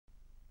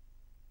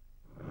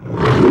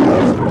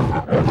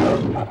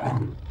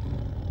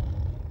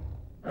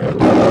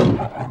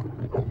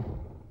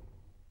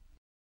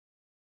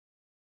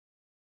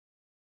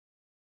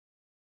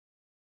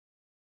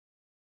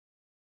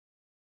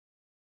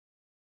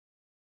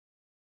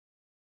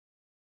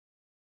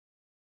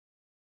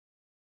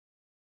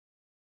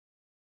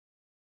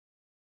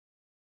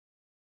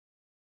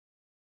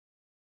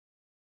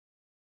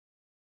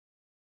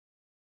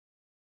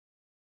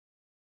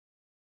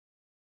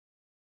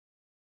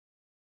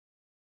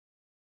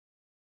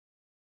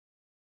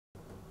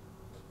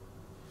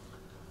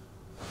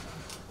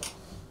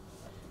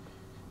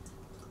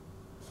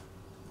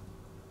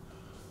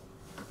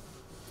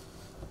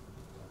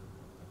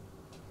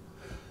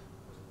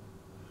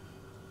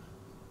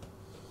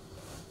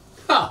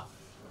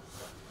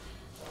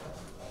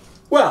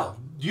Well,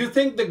 do you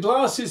think the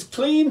glass is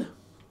clean?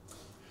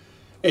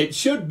 It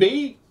should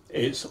be.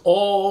 It's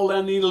all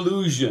an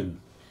illusion.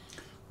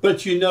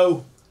 But you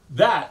know,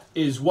 that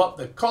is what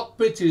the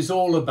cockpit is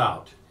all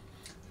about.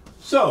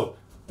 So,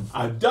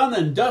 I've done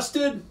and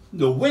dusted.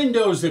 The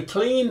windows are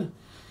clean.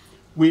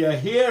 We are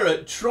here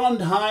at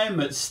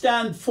Trondheim at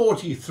stand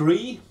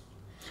 43.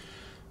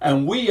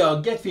 And we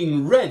are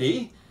getting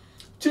ready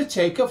to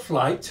take a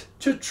flight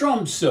to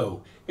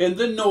Tromso in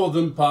the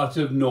northern part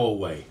of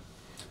Norway.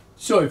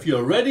 So if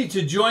you're ready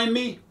to join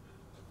me,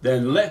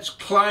 then let's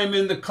climb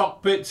in the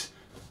cockpit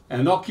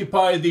and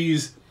occupy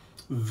these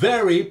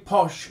very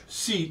posh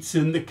seats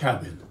in the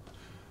cabin.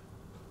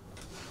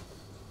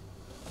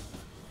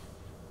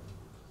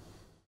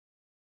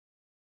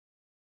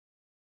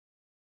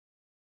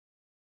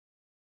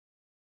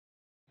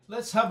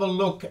 Let's have a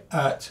look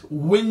at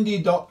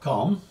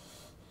windy.com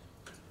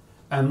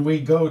and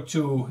we go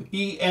to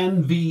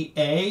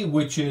ENVA,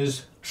 which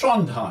is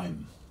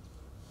Trondheim.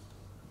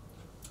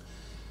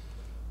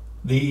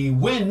 The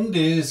wind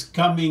is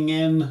coming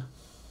in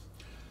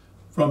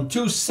from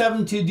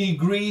 270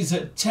 degrees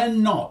at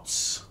 10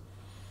 knots.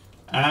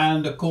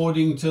 And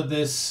according to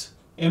this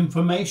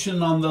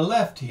information on the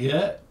left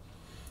here,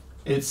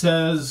 it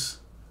says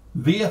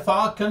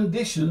VFR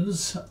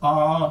conditions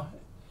are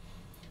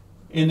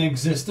in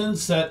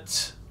existence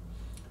at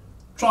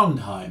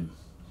Trondheim.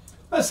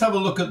 Let's have a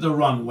look at the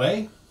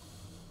runway.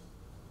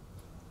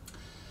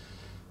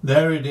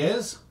 There it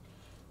is.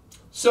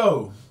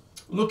 So,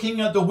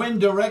 looking at the wind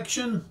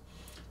direction,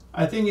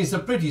 I think it's a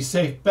pretty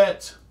safe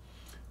bet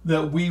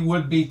that we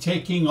would be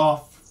taking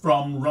off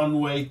from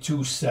runway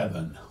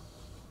 27.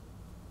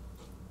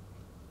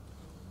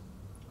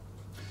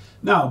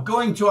 Now,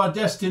 going to our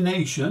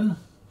destination,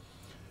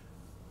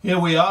 here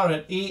we are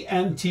at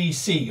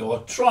ENTC, or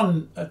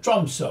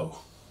Tromso.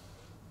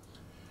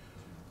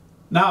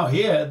 Now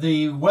here,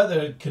 the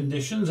weather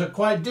conditions are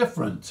quite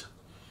different.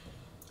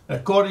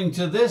 According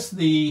to this,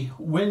 the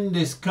wind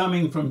is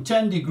coming from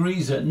 10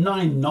 degrees at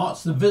 9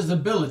 knots. The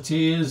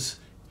visibility is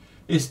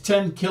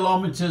 10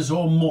 kilometers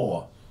or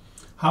more.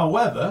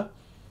 However,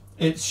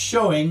 it's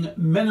showing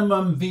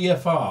minimum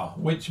VFR,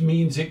 which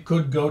means it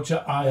could go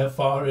to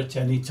IFR at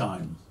any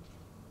time.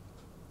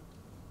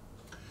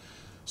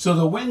 So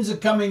the winds are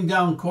coming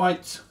down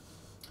quite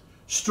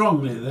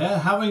strongly there.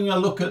 Having a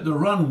look at the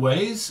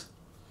runways,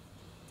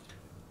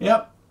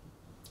 yep,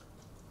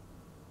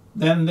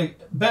 then the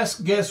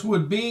best guess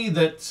would be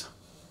that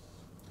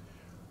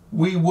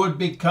we would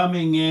be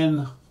coming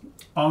in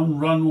on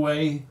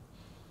runway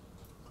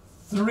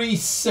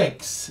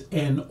 36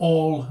 in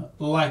all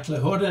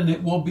likelihood, and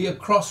it will be a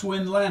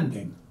crosswind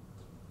landing.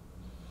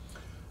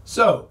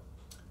 So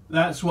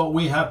that's what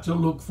we have to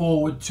look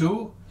forward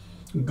to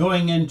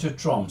going into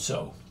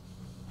Tromso.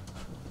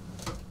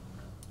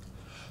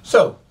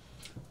 So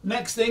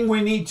next thing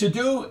we need to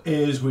do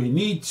is we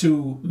need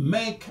to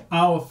make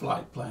our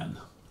flight plan.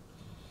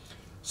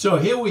 So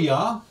here we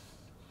are.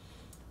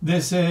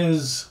 This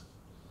is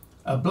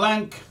a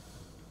blank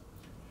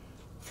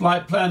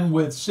flight plan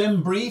with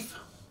sim brief.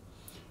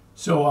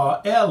 So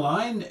our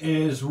airline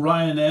is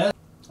Ryanair.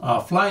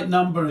 Our flight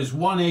number is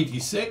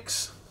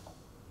 186.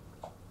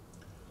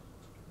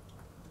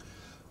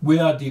 We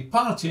are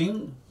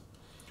departing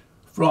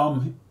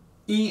from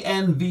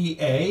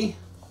ENVA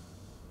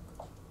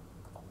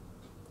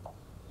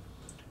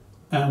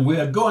and we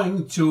are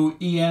going to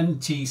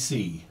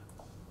ENTC.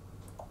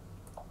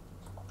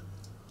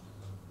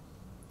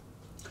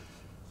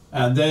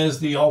 And there's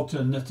the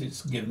alternate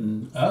it's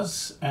given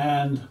us,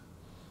 and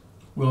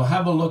we'll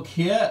have a look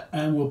here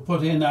and we'll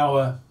put in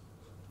our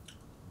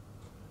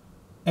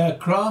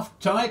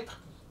aircraft type,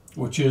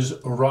 which is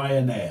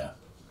Ryanair.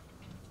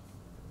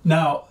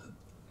 Now,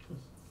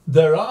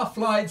 there are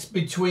flights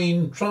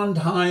between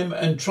Trondheim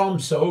and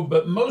Tromso,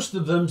 but most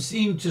of them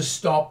seem to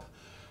stop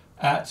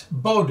at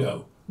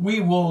Bodo. We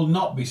will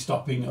not be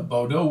stopping at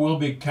Bodo, we'll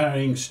be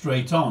carrying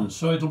straight on.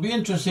 So it'll be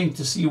interesting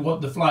to see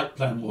what the flight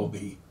plan will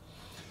be.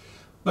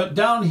 But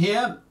down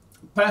here,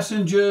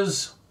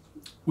 passengers,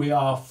 we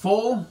are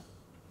full.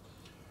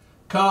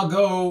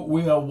 Cargo,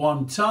 we are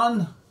 1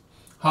 ton,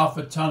 half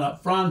a ton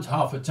up front,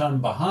 half a ton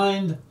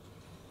behind.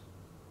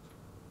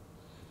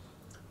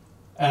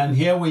 And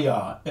here we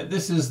are.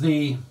 This is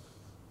the,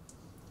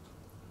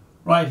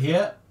 right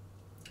here,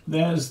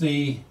 there's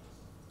the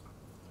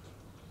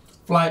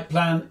flight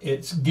plan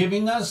it's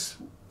giving us.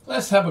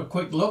 Let's have a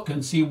quick look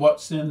and see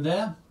what's in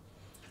there.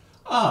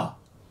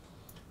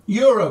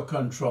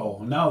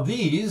 Eurocontrol. Now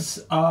these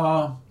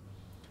are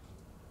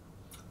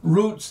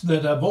routes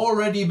that have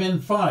already been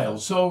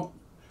filed, so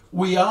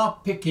we are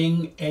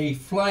picking a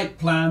flight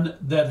plan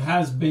that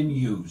has been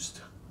used.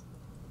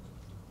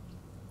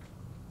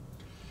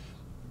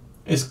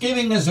 It's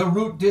giving us a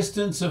route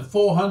distance of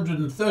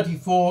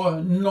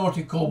 434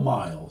 nautical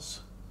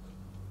miles.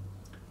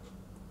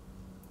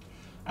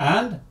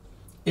 And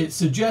it's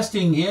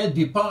suggesting here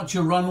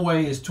departure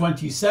runway is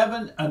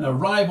 27 and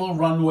arrival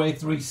runway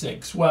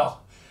 36.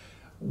 Well,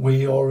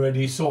 we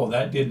already saw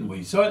that, didn't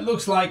we? So it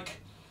looks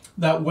like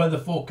that weather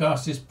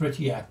forecast is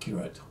pretty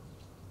accurate.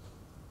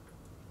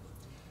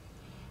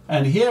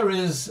 And here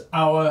is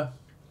our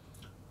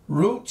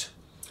route.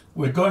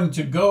 We're going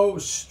to go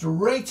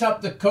straight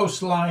up the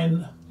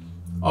coastline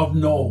of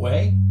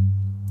Norway.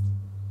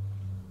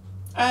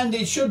 And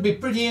it should be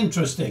pretty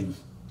interesting.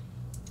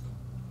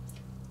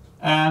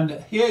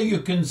 And here you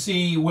can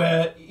see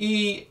where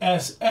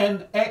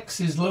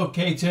ESNX is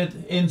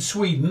located in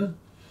Sweden.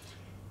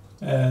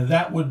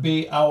 That would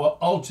be our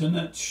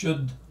alternate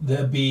should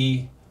there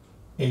be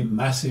a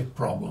massive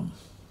problem.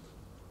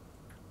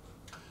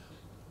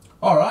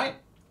 All right,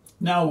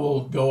 now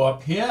we'll go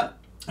up here,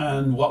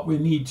 and what we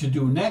need to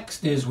do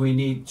next is we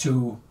need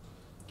to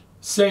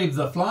save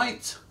the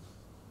flight,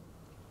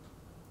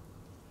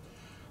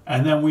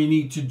 and then we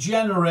need to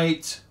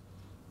generate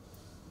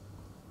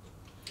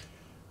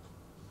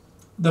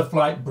the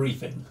flight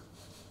briefing.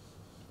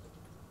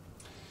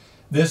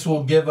 This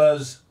will give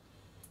us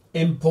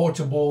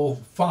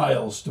importable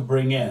files to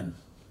bring in.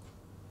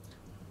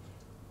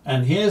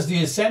 And here's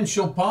the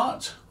essential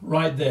part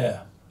right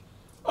there.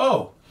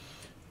 Oh,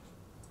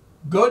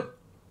 good.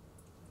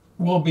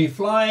 We'll be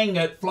flying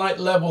at flight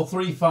level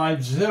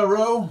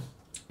 350.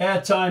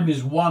 Airtime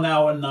is 1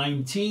 hour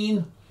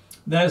 19.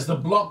 There's the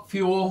block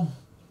fuel.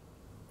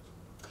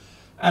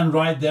 And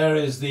right there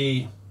is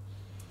the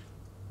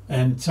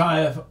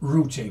entire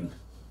routing.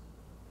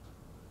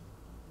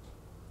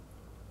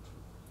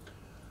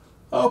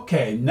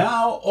 Okay,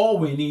 now all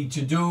we need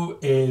to do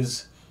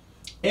is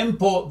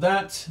import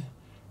that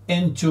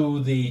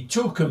into the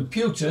two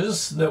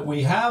computers that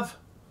we have.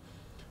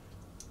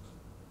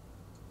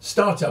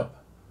 Start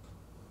up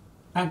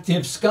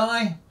Active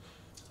Sky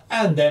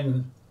and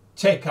then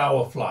take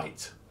our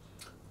flight.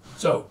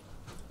 So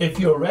if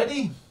you're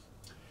ready,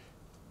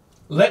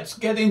 let's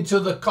get into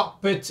the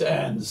cockpit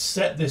and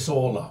set this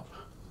all up.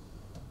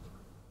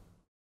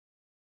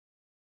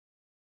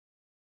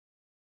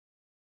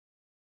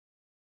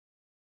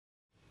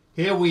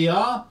 Here we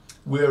are,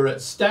 we're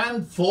at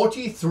stand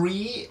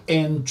 43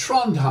 in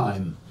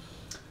Trondheim,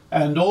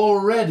 and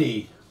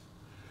already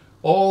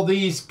all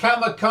these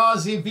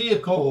kamikaze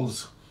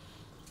vehicles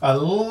are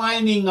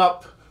lining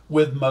up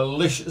with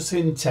malicious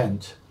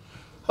intent.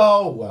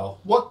 Oh well,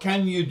 what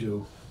can you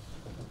do?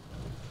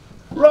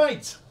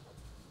 Right,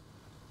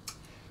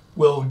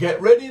 we'll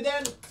get ready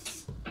then,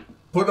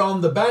 put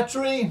on the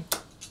battery,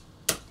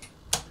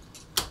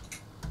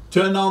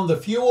 turn on the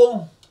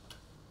fuel,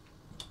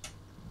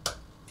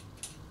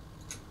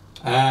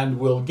 and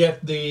we'll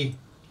get the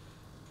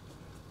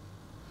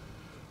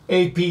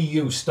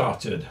APU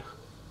started.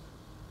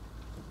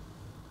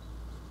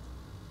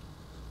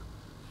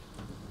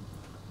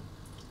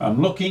 I'm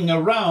looking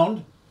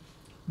around.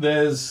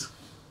 There's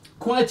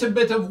quite a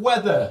bit of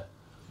weather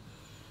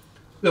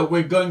that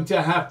we're going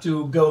to have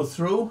to go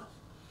through.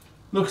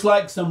 Looks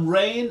like some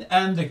rain,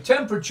 and the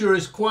temperature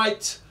is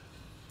quite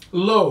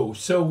low,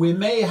 so we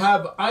may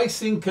have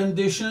icing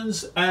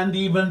conditions and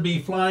even be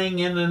flying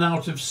in and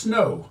out of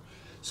snow.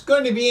 It's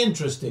going to be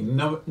interesting,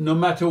 no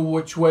matter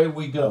which way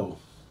we go.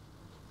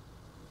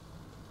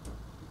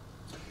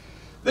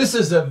 This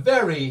is a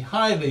very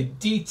highly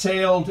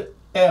detailed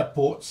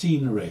airport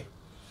scenery.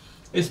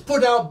 It's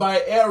put out by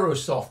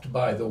Aerosoft,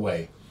 by the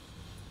way,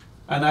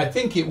 and I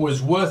think it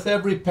was worth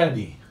every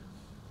penny.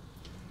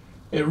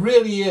 It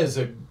really is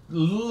a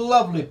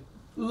lovely,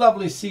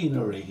 lovely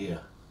scenery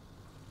here.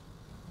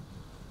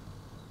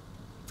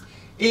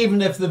 Even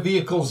if the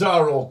vehicles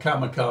are all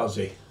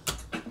kamikaze.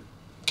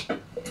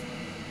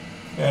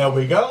 There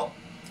we go.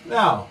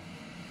 Now,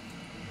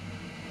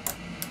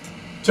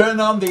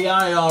 turn on the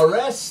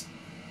IRS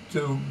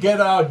to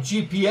get our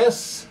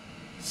GPS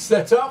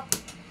set up.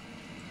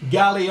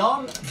 Galley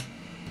on.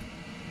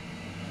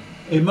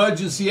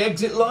 Emergency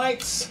exit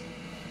lights.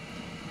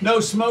 No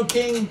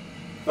smoking.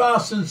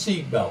 Fasten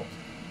seatbelt.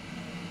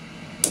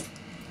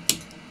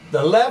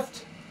 The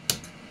left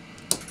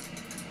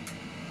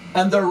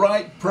and the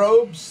right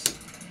probes.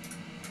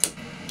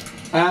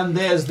 And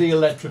there's the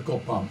electrical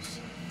pumps.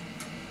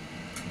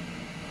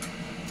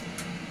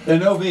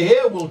 Then over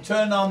here we'll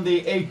turn on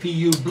the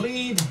APU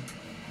bleed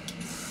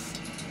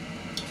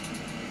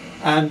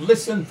and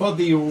listen for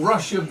the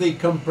rush of the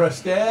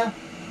compressed air.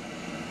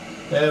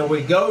 There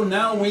we go.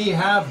 Now we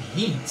have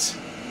heat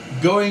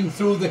going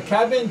through the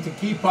cabin to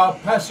keep our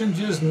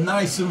passengers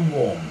nice and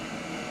warm.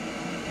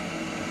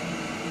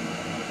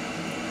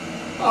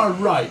 All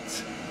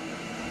right.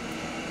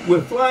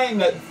 We're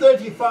flying at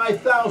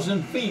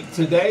 35,000 feet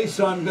today,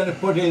 so I'm going to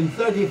put in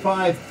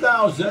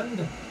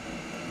 35,000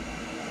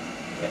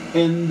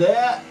 in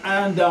there,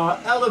 and our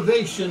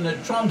elevation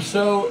at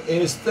Tromso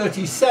is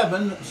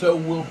 37, so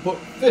we'll put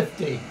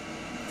 50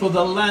 for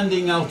the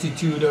landing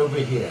altitude over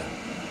here.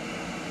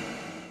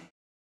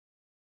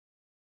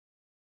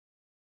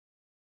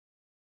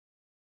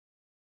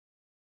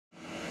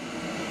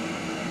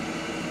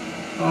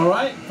 All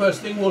right,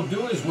 first thing we'll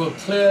do is we'll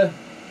clear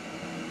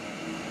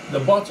the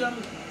bottom,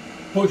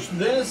 push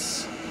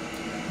this.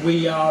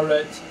 We are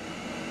at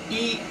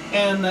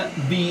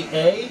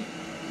ENVA.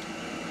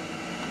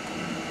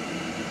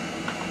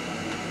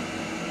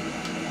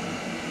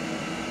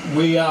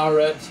 We are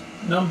at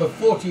number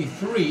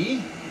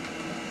 43.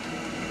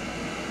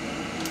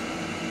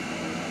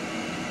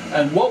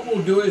 And what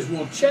we'll do is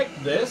we'll check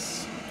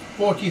this.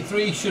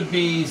 43 should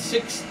be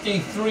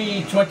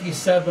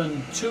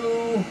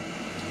 63.27.2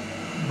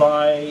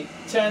 by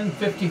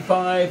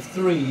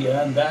 10.55.3,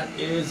 and that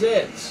is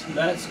it.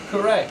 That's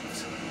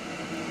correct.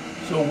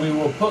 So we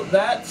will put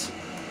that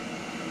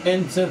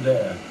into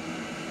there.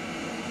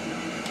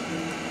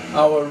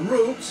 Our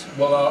route,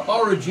 well, our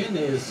origin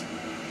is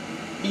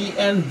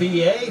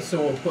ENVA,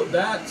 so we'll put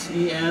that,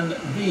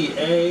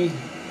 ENVA.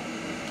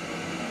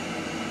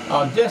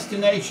 Our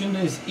destination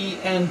is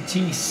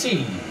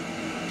ENTC.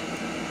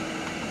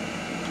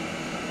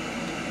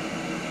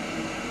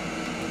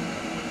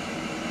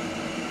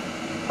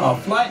 Our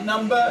flight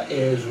number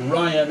is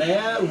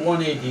Ryanair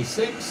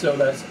 186, so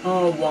that's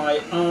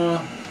RYR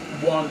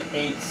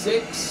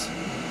 186.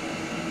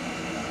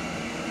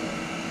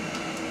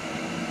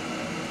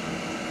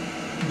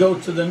 Go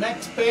to the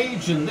next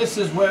page, and this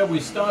is where we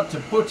start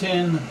to put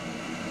in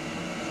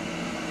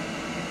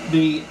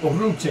the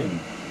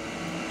routing.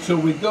 So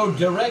we go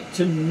direct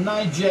to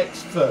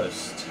NIGEX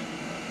first.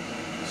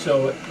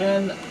 So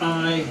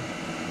NIGEX.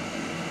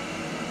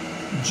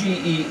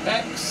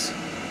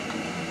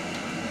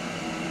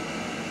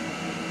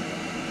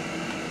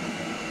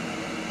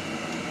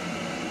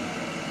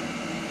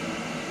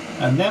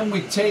 And then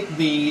we take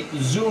the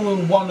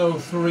Zulu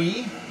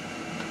 103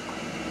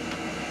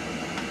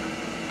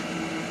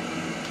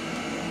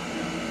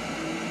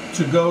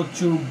 to go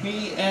to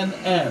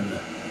BNN.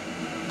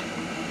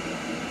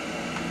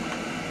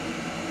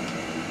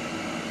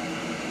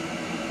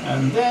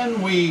 And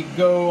then we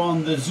go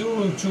on the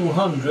Zulu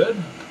 200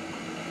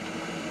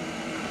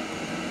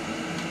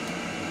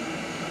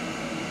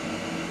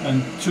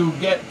 and to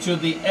get to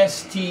the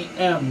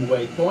STM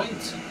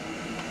waypoint.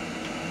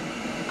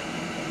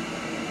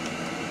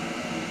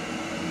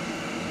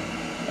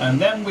 And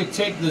then we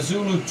take the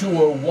Zulu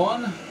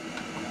 201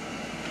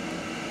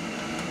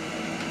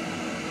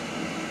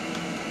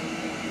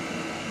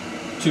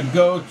 to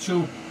go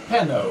to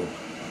Peno.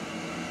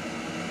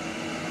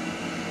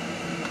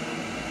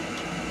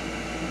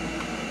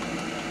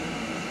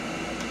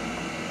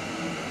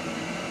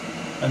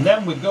 And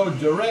then we go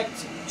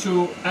direct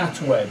to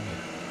Atwed.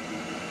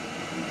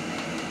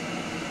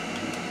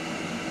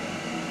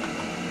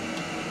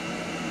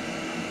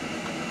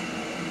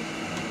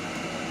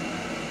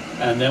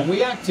 And then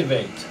we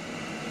activate.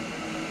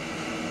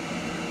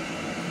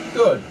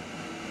 Good.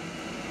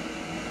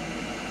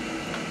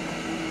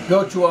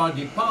 Go to our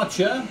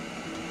departure,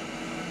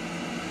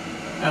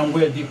 and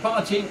we're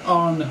departing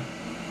on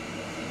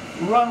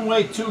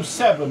runway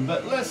 27,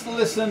 but let's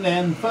listen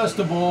in first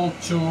of all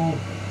to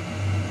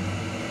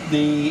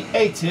the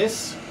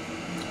ATIS.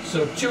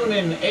 So tune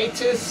in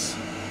ATIS.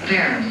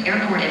 Fairness,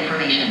 airport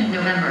information,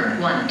 November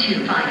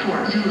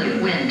 1254, Zulu,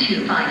 wind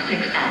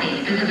 256 at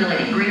 8,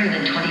 visibility greater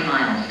than 20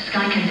 miles,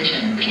 sky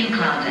condition, few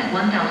clouds at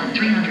 1,300,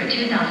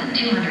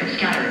 2,200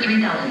 scattered,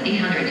 3,800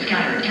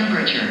 scattered,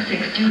 temperature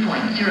 62.0,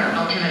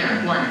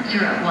 altimeter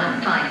 1015,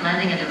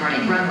 landing and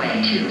departing,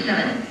 runway 27.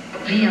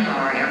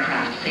 VFR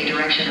aircraft, say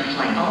direction of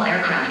flight, all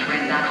aircraft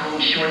bring back hold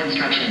short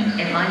instructions,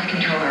 advise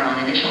controller on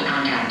initial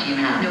contact, you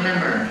have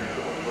November.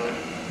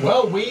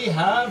 Well, we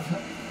have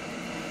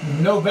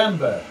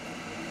November.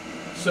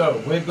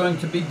 So we're going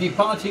to be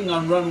departing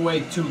on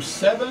runway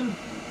 27,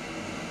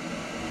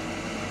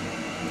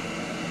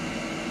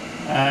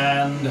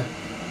 and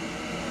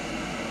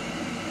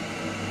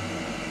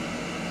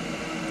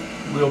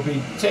we'll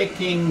be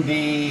taking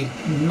the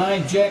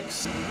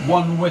NIGEX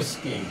 1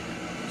 Whiskey.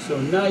 So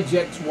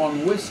NIGEX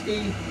 1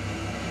 Whiskey,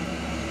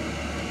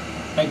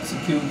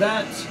 execute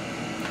that,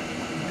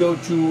 go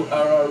to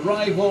our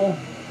arrival.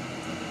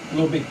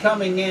 We'll be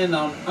coming in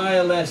on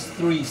ILS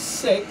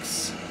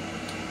 36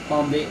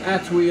 on the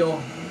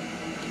Atwheel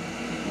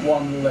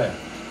 1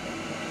 left.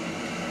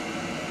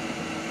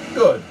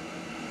 Good.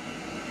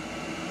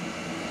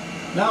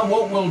 Now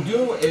what we'll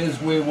do is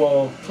we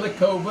will click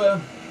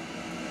over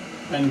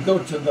and go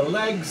to the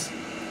legs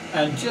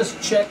and just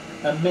check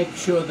and make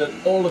sure that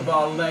all of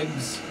our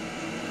legs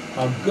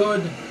are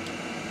good,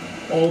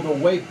 all the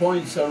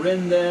waypoints are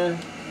in there,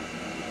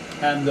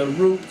 and the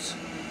route,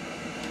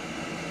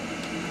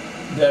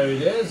 there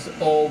it is,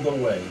 all the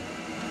way.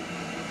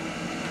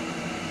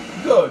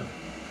 Good.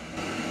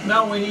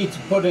 Now we need to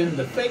put in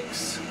the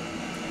fix,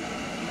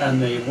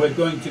 and we're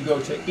going to go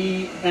to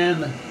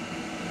ENTC,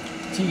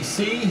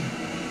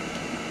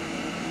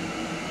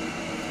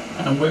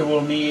 and we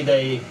will need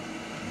a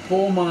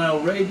 4-mile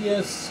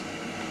radius,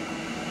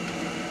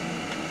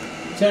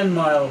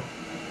 10-mile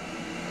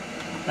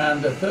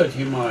and a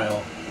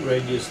 30-mile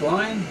radius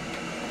line.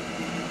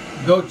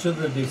 Go to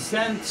the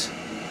descent,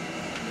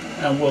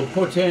 and we'll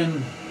put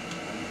in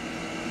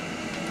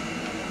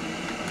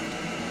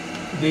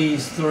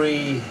these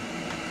 3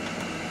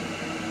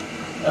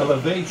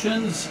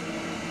 elevations,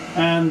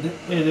 and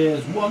it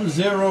is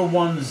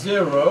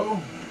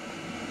 1010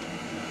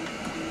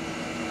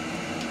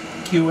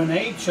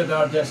 QNH at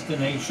our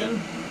destination.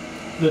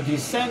 The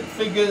descent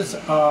figures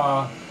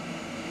are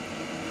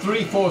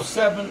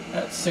 347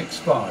 at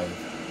 65.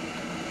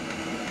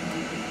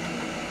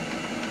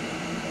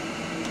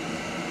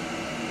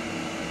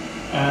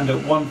 And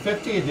at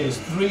 150 it is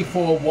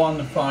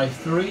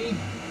 34153.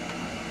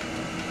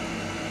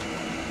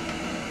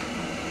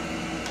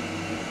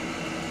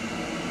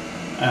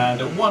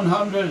 And at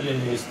 100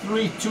 it is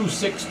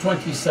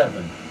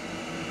 32627.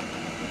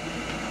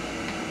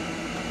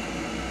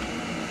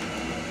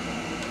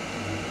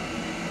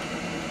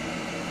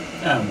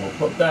 And we'll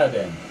put that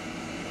in.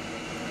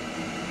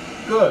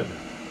 Good.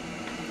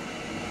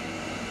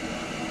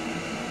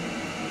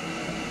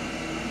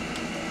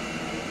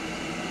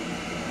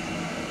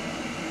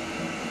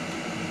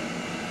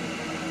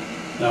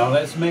 Now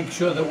let's make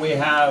sure that we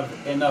have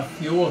enough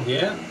fuel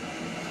here.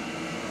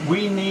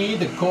 We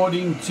need,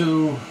 according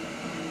to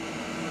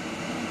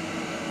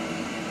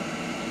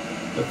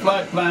the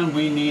flight plan,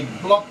 we need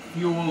block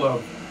fuel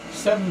of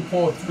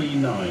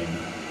 7439.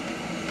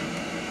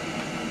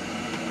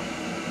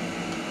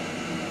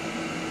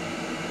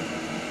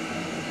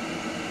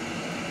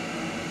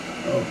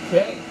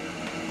 Okay.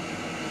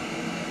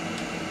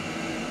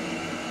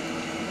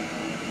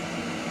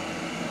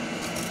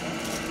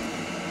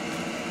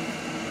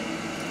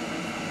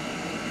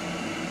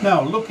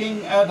 Now,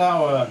 looking at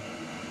our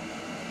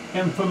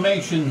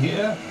information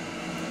here,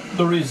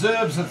 the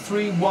reserves are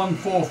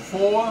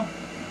 3144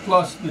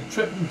 plus the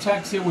trip and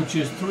taxi, which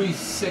is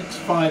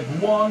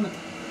 3651.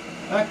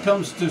 That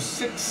comes to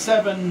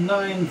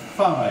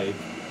 6795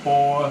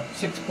 or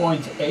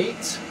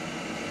 6.8.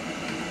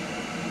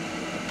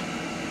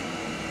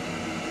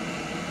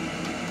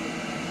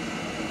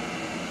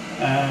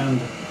 And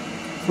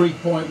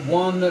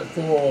 3.1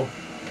 for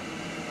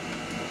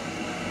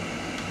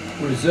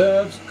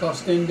reserves.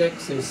 Cost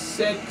index is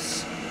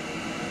 6.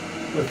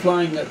 We're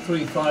flying at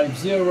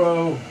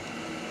 350,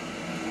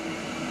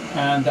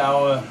 and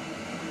our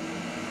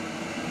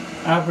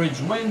average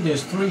wind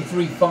is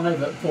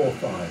 335 at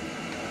 45.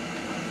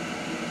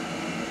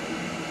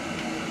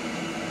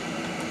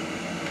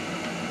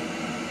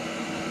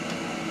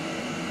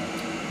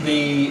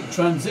 The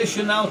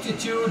transition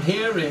altitude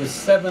here is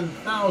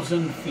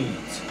 7,000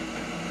 feet.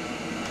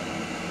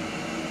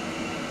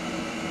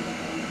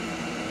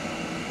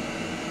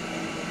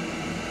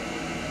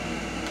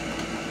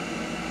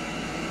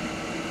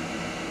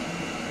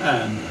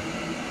 And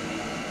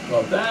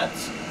got that.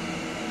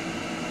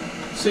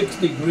 6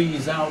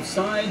 degrees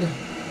outside.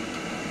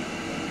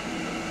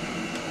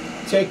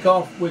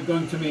 Takeoff, we're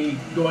going to be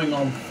going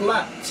on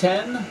flat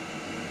 10.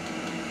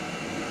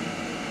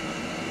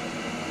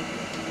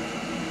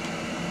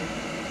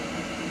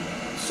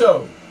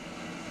 So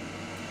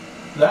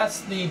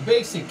that's the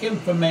basic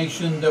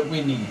information that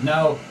we need.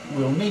 Now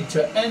we'll need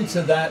to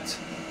enter that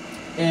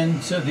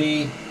into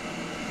the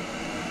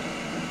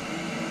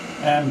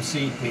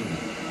MCP.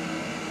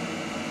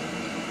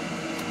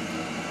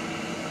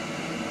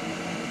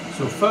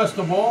 So first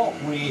of all,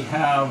 we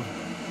have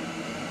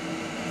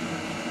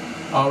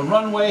our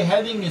runway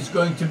heading is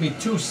going to be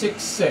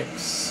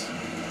 266.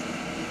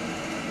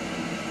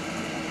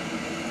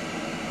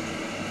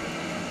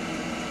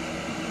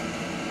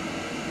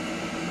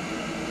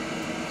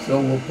 So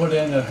we'll put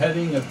in a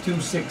heading of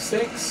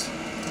 266.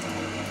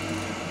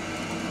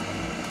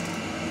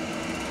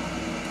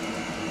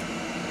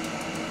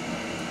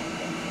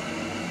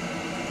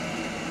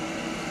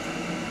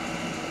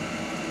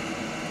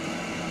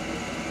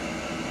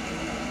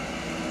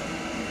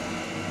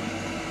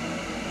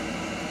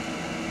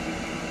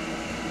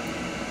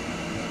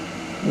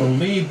 We'll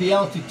leave the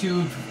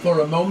altitude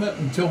for a moment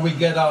until we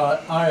get our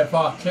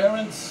IFR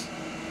clearance,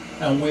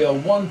 and we are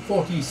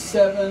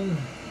 147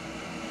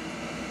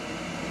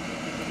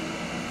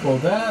 for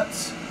that.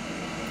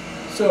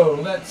 So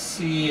let's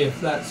see if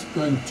that's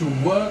going to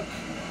work.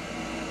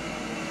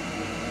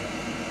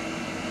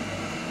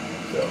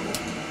 So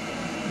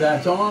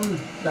that on,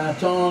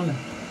 that on.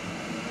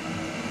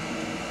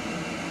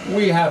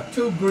 We have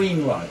 2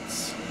 green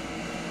lights.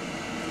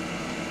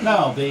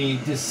 Now the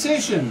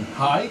decision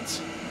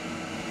height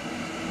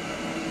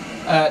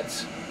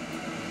at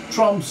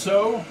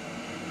Tromso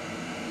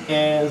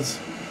is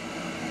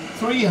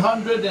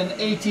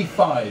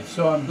 385,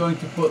 so I'm going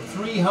to put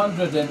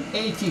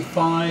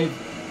 385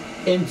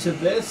 into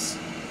this.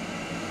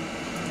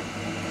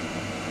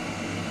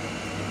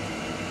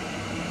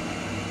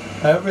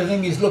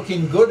 Everything is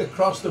looking good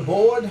across the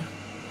board.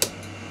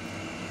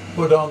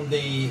 Put on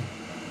the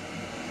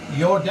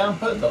yaw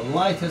damper, the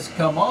light has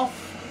come off.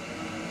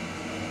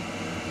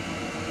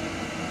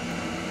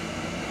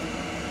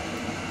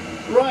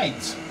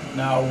 Right,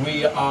 now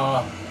we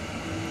are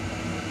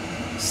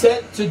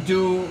set to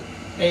do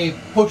a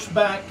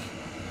pushback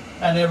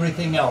and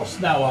everything else.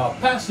 Now our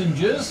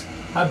passengers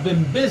have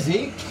been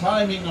busy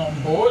climbing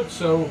on board,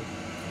 so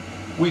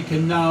we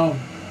can now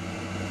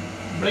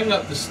bring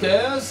up the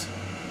stairs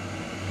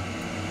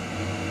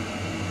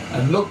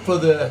and look for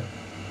the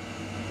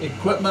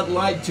equipment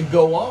light to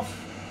go off,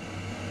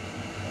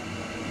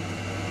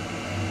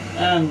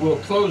 and we'll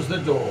close the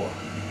door.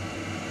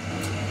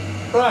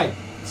 Right,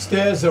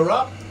 stairs are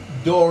up,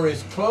 door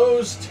is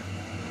closed.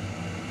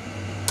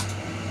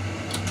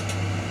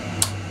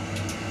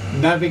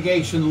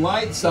 Navigation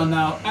lights are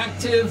now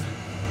active.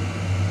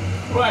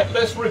 Right,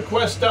 let's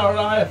request our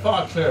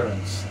IFR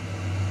clearance.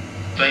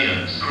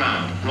 Valence,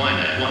 ground,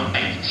 Ryanair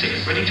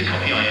 186, ready to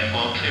copy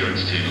IFR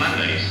clearance to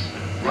Langnaze.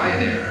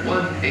 Ryanair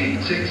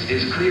 186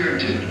 is cleared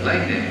to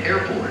Langnaze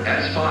Airport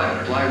as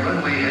 5, fly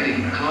runway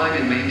heading, climb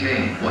and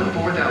maintain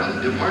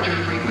 14,000, departure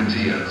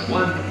frequency is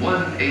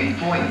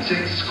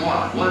 118.6,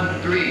 squawk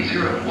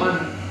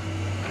 1301.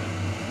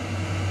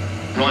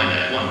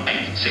 Ryanair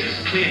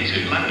 186, cleared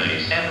to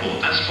Langnaze Airport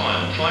as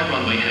filed, fly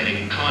runway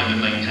heading, climb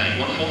and maintain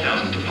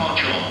 14,000,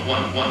 departure on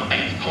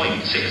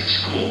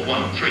 118.6, score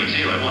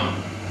 1301.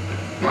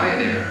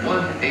 Ryanair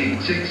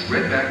 186,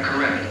 redback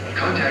correct,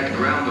 contact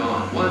ground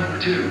on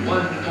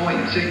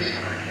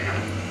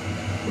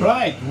 121.6.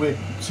 Right, we're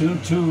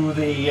to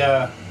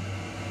the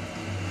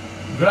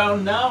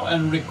ground now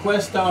and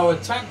request our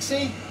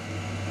taxi.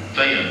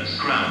 Valence,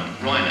 ground,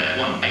 Ryanair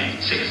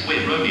 186,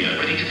 with Romeo,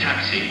 ready to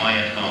taxi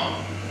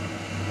IFR.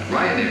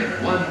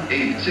 Ryanair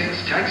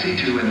 186, taxi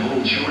to and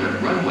hold short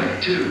of runway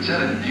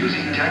 27,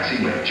 using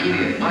taxiway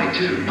Juliet, Mike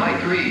 2,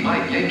 Mike 3,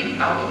 Mike Yankee,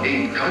 Alpha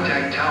 8,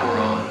 contact tower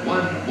on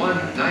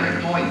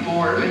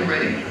 119.4, when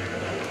ready.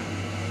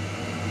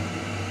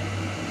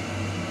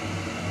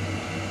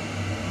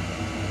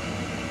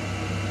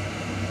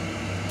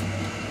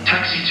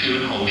 Taxi to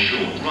and hold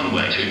short,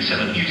 runway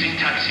 27, using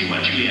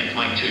taxiway Juliet,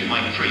 Mike 2,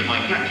 Mike 3,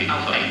 Mike Yankee,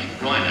 Alpha 8,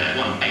 Ryanair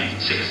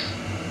 186.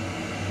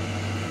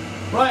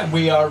 Right,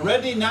 we are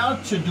ready now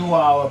to do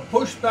our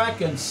pushback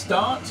and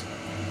start.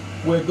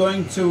 We're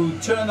going to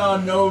turn our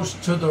nose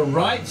to the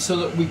right so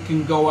that we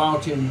can go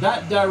out in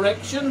that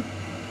direction.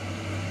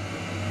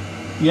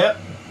 Yep,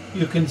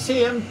 you can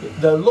see them.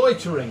 They're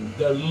loitering.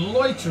 They're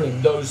loitering.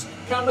 Those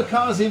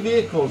kamikaze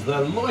vehicles,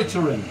 they're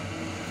loitering.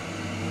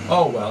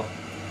 Oh well,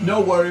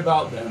 no worry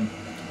about them.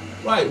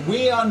 Right,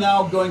 we are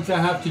now going to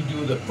have to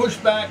do the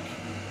pushback.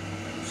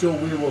 So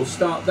we will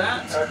start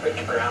that. Cockpit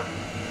to ground.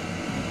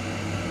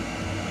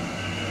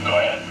 Go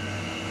ahead.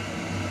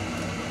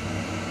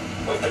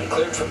 We've been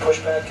cleared for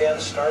pushback and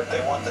start.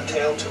 They want the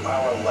tail to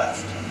our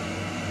left.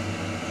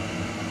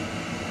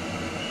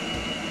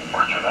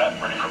 Roger that.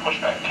 Ready for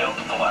pushback, tail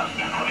to the left.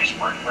 Release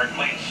parking brake,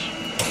 please.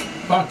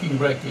 Parking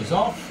brake is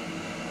off.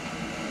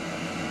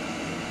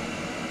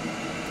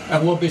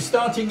 And we'll be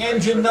starting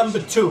engine number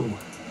 2.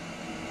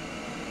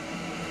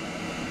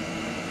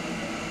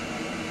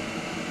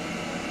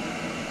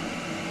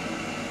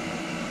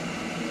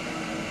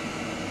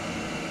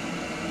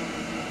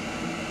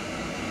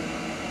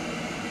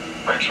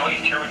 Brakes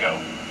released, here we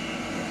go.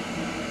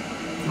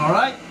 All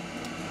right.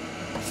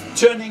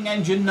 Turning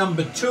engine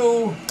number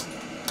 2.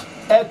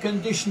 Air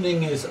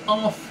conditioning is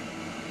off.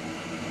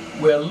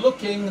 We're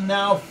looking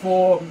now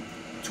for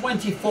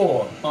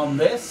 24 on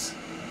this.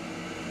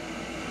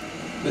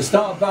 The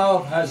start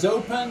valve has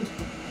opened.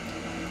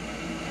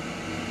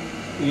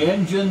 The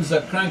engines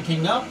are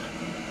cranking up.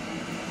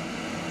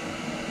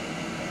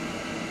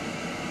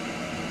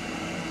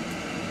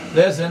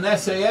 There's an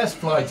SAS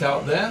flight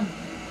out there.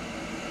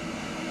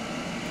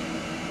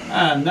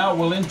 And now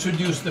we'll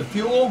introduce the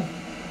fuel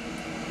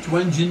to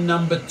engine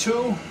number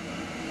 2.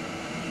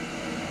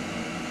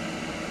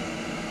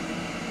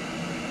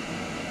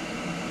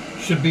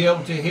 Should be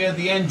able to hear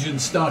the engine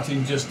start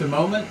in just a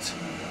moment.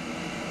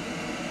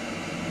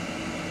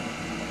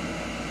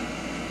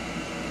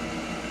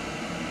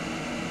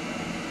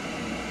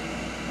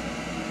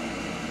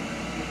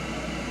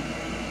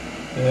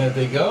 There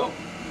they go.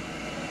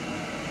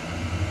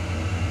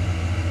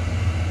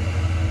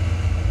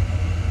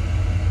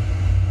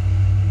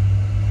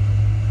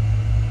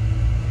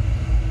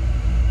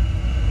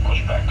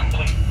 Pushback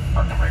complete.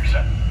 Parking brake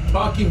set.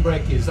 Parking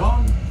brake is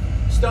on.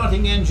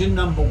 Starting engine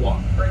number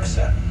 1. Brake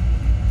set.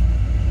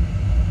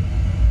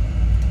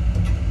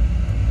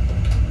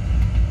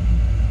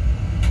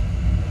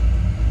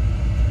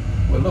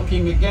 We're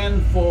looking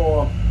again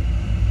for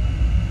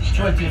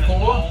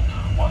 24.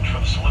 Watch for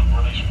the slip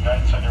release from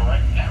guidance on your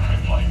right. Free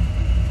flight.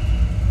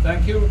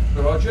 Thank you,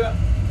 Roger.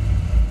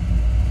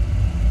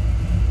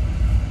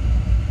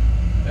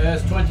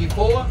 There's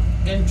 24.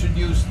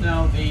 Introduce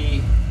now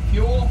the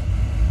fuel.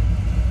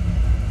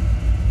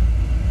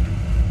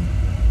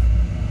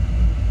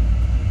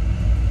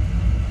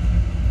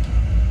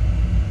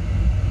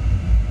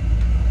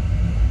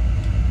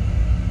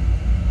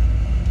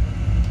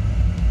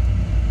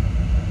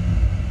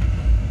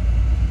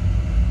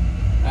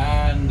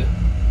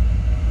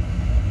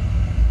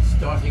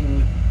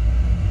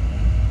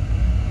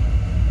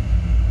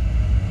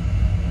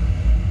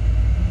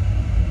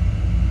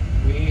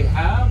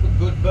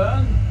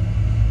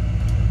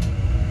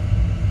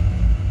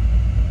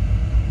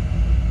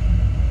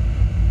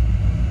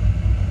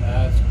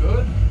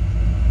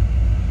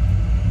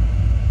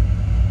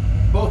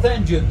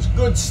 engines,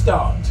 good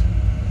start.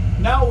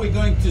 Now we're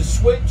going to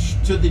switch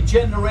to the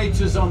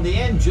generators on the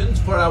engines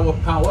for our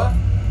power,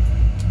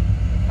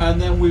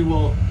 and then we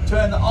will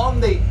turn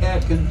on the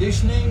air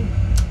conditioning,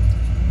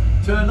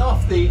 turn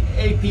off the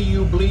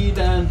APU bleed,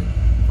 and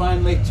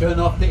finally turn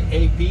off the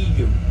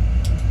APU.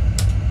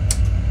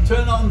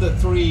 Turn on the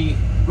 3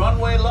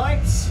 runway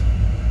lights.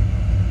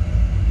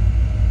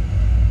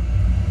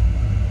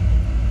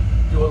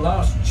 Do a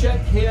last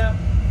check here.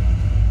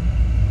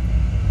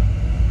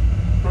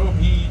 Probe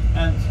heat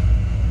and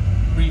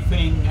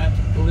briefing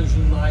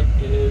anti-collision light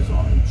is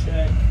on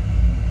check.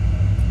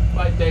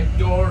 Flight deck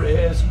door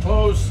is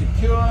closed,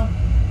 secure.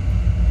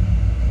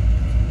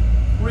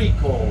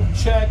 Recall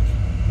check.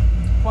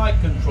 Flight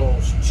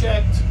controls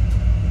checked.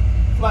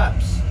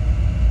 Flaps.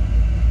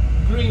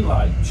 Green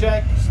light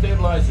check.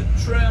 Stabilizer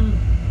trim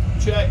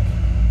check.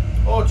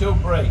 Auto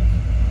brake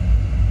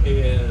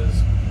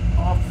is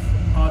off.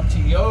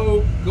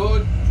 RTO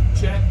good,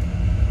 check.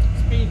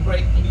 Speed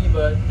brake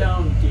lever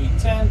down,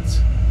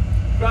 detent.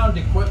 Ground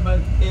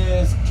equipment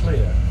is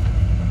clear.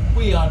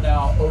 We are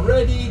now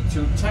ready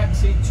to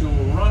taxi to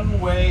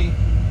runway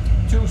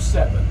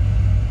 27.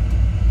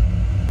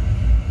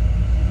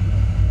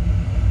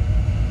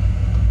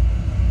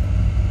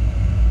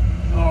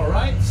 All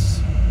right,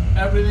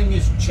 everything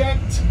is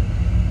checked.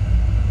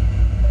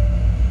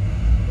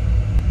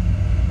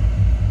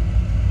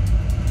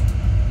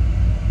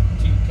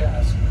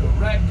 TCAS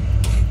correct.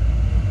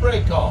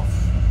 Brake off.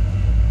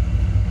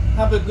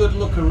 Have a good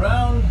look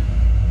around.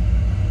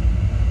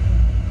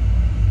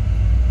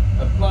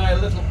 Apply a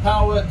little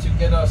power to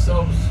get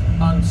ourselves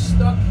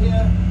unstuck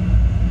here.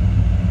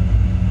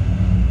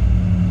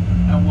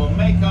 And we'll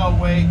make our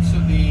way to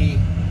the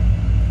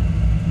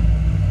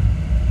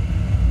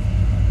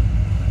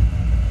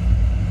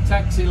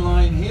taxi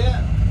line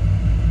here.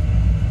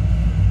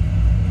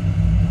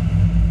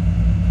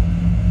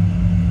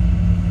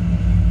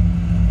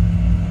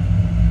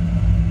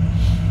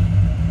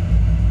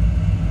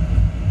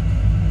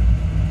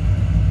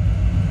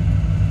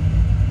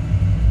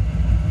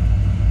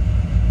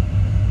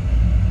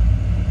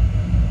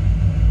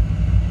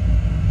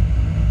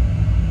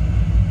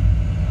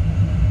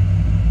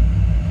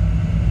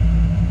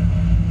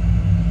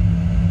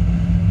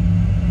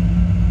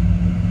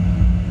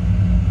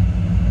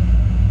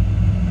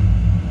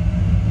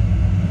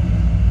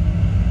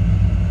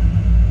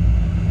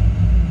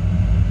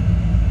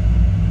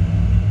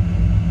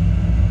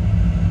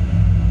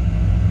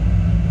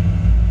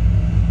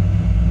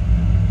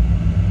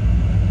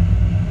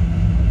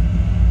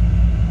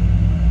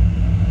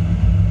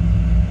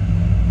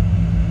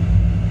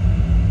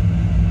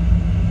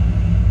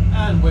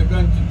 We're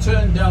going to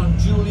turn down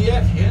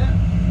Juliet here.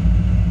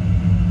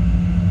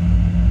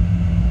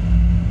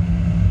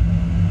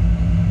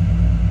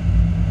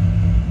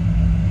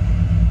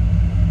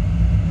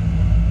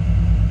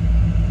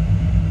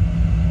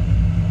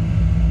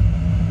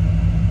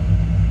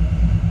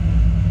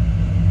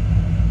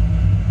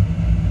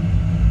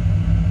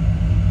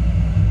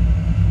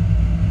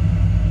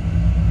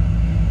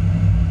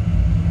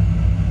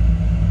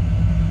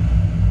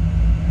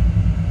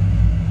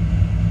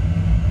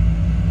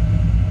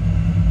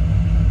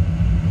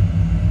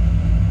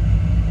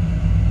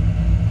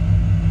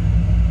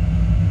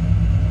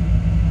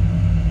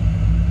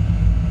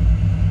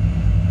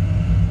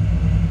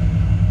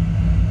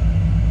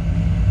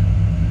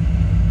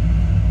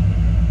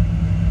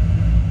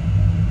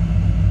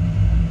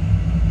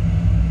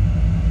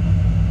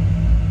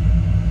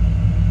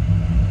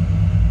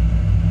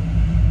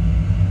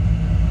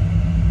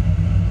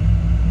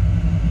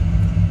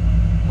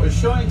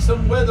 Showing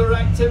some weather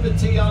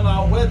activity on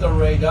our weather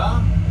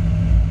radar.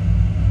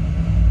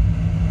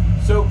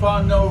 So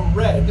far no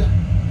red,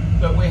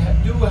 but we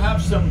do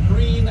have some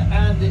green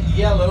and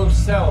yellow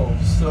cells,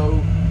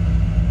 so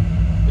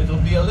it'll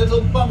be a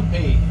little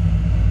bumpy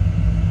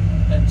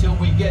until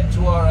we get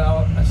to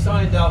our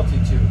assigned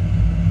altitude.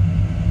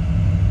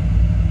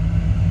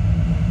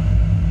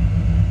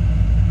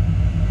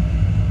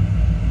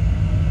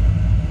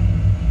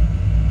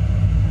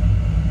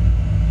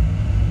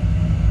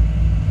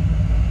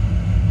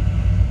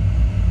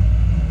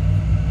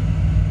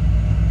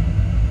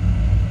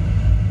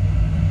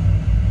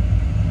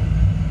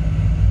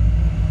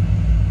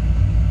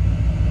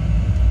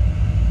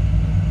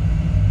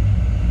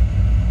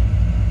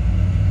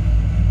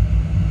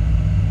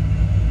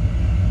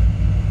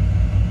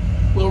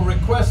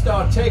 Request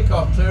our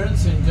takeoff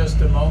clearance in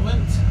just a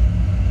moment.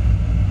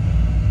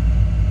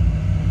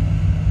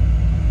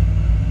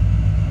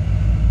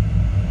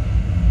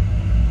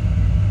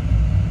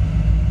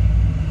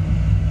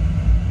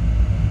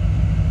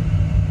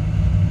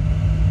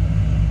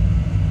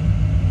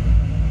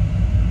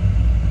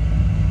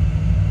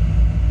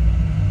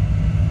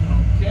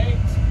 Okay,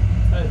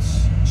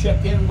 let's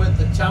check in with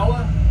the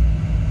tower.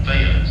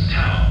 Valence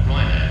Tower,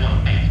 Ryanair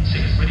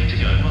 186, ready to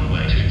go,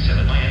 runway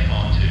 27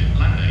 IFR2,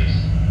 land base.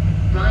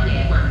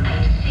 Ryanair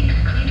 186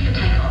 cleared for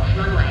takeoff,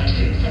 runway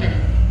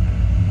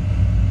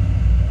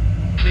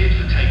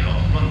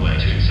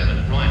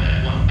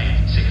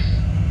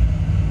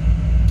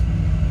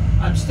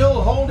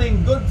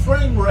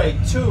rate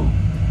 2,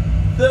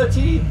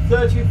 30,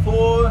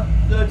 34,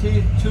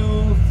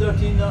 32,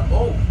 39.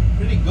 Oh,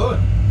 pretty good.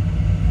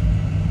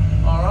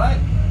 All right.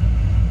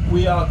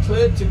 We are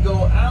cleared to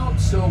go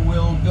out, so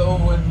we'll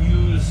go and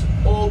use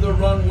all the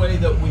runway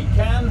that we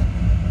can.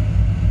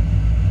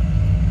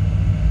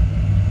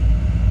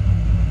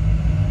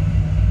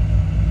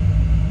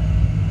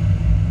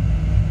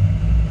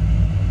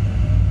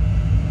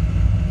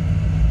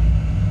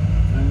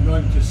 I'm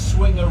going to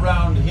swing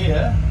around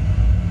here.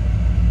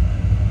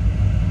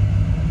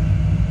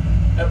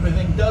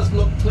 Everything does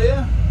look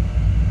clear.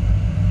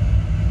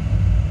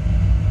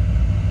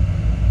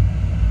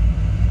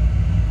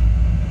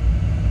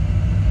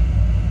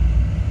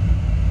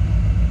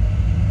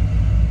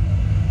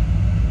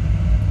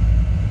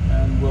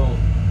 And we'll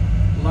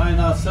line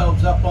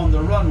ourselves up on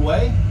the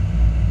runway,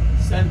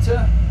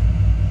 center.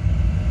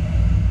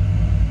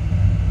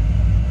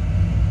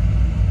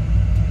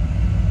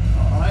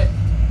 All right,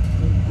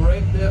 we'll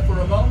break there for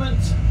a moment.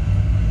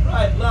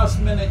 Right, last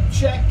minute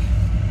check.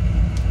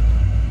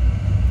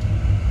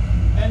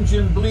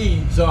 Engine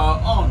bleeds are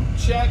on,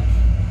 check.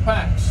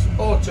 Packs,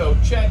 auto,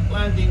 check.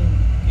 Landing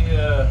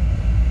gear,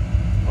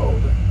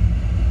 hold it.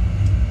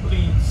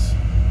 Bleeds.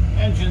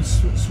 Engine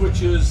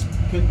switches,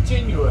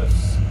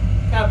 continuous.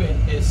 Cabin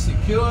is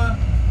secure.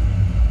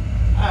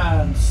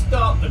 And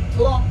start the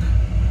clock.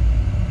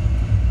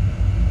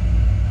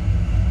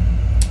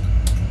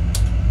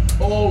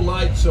 All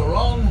lights are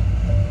on.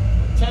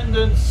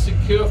 Attendants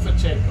secure for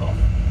takeoff.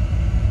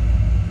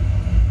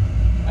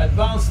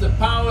 Advance the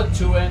power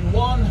to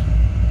N1.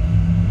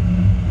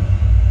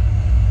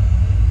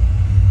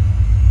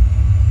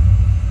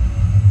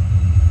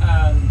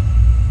 And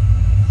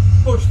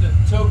push the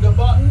toga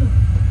button.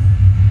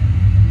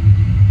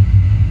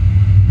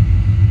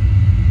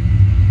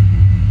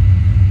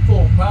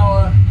 Full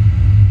power.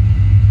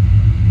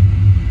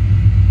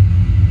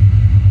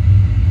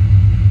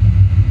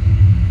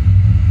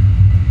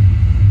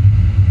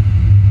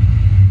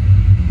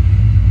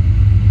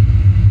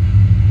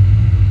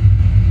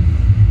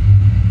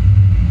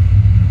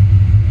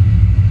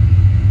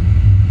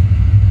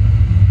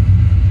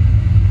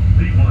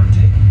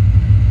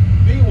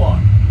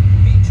 V1.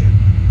 V2.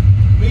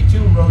 V2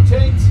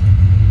 rotate.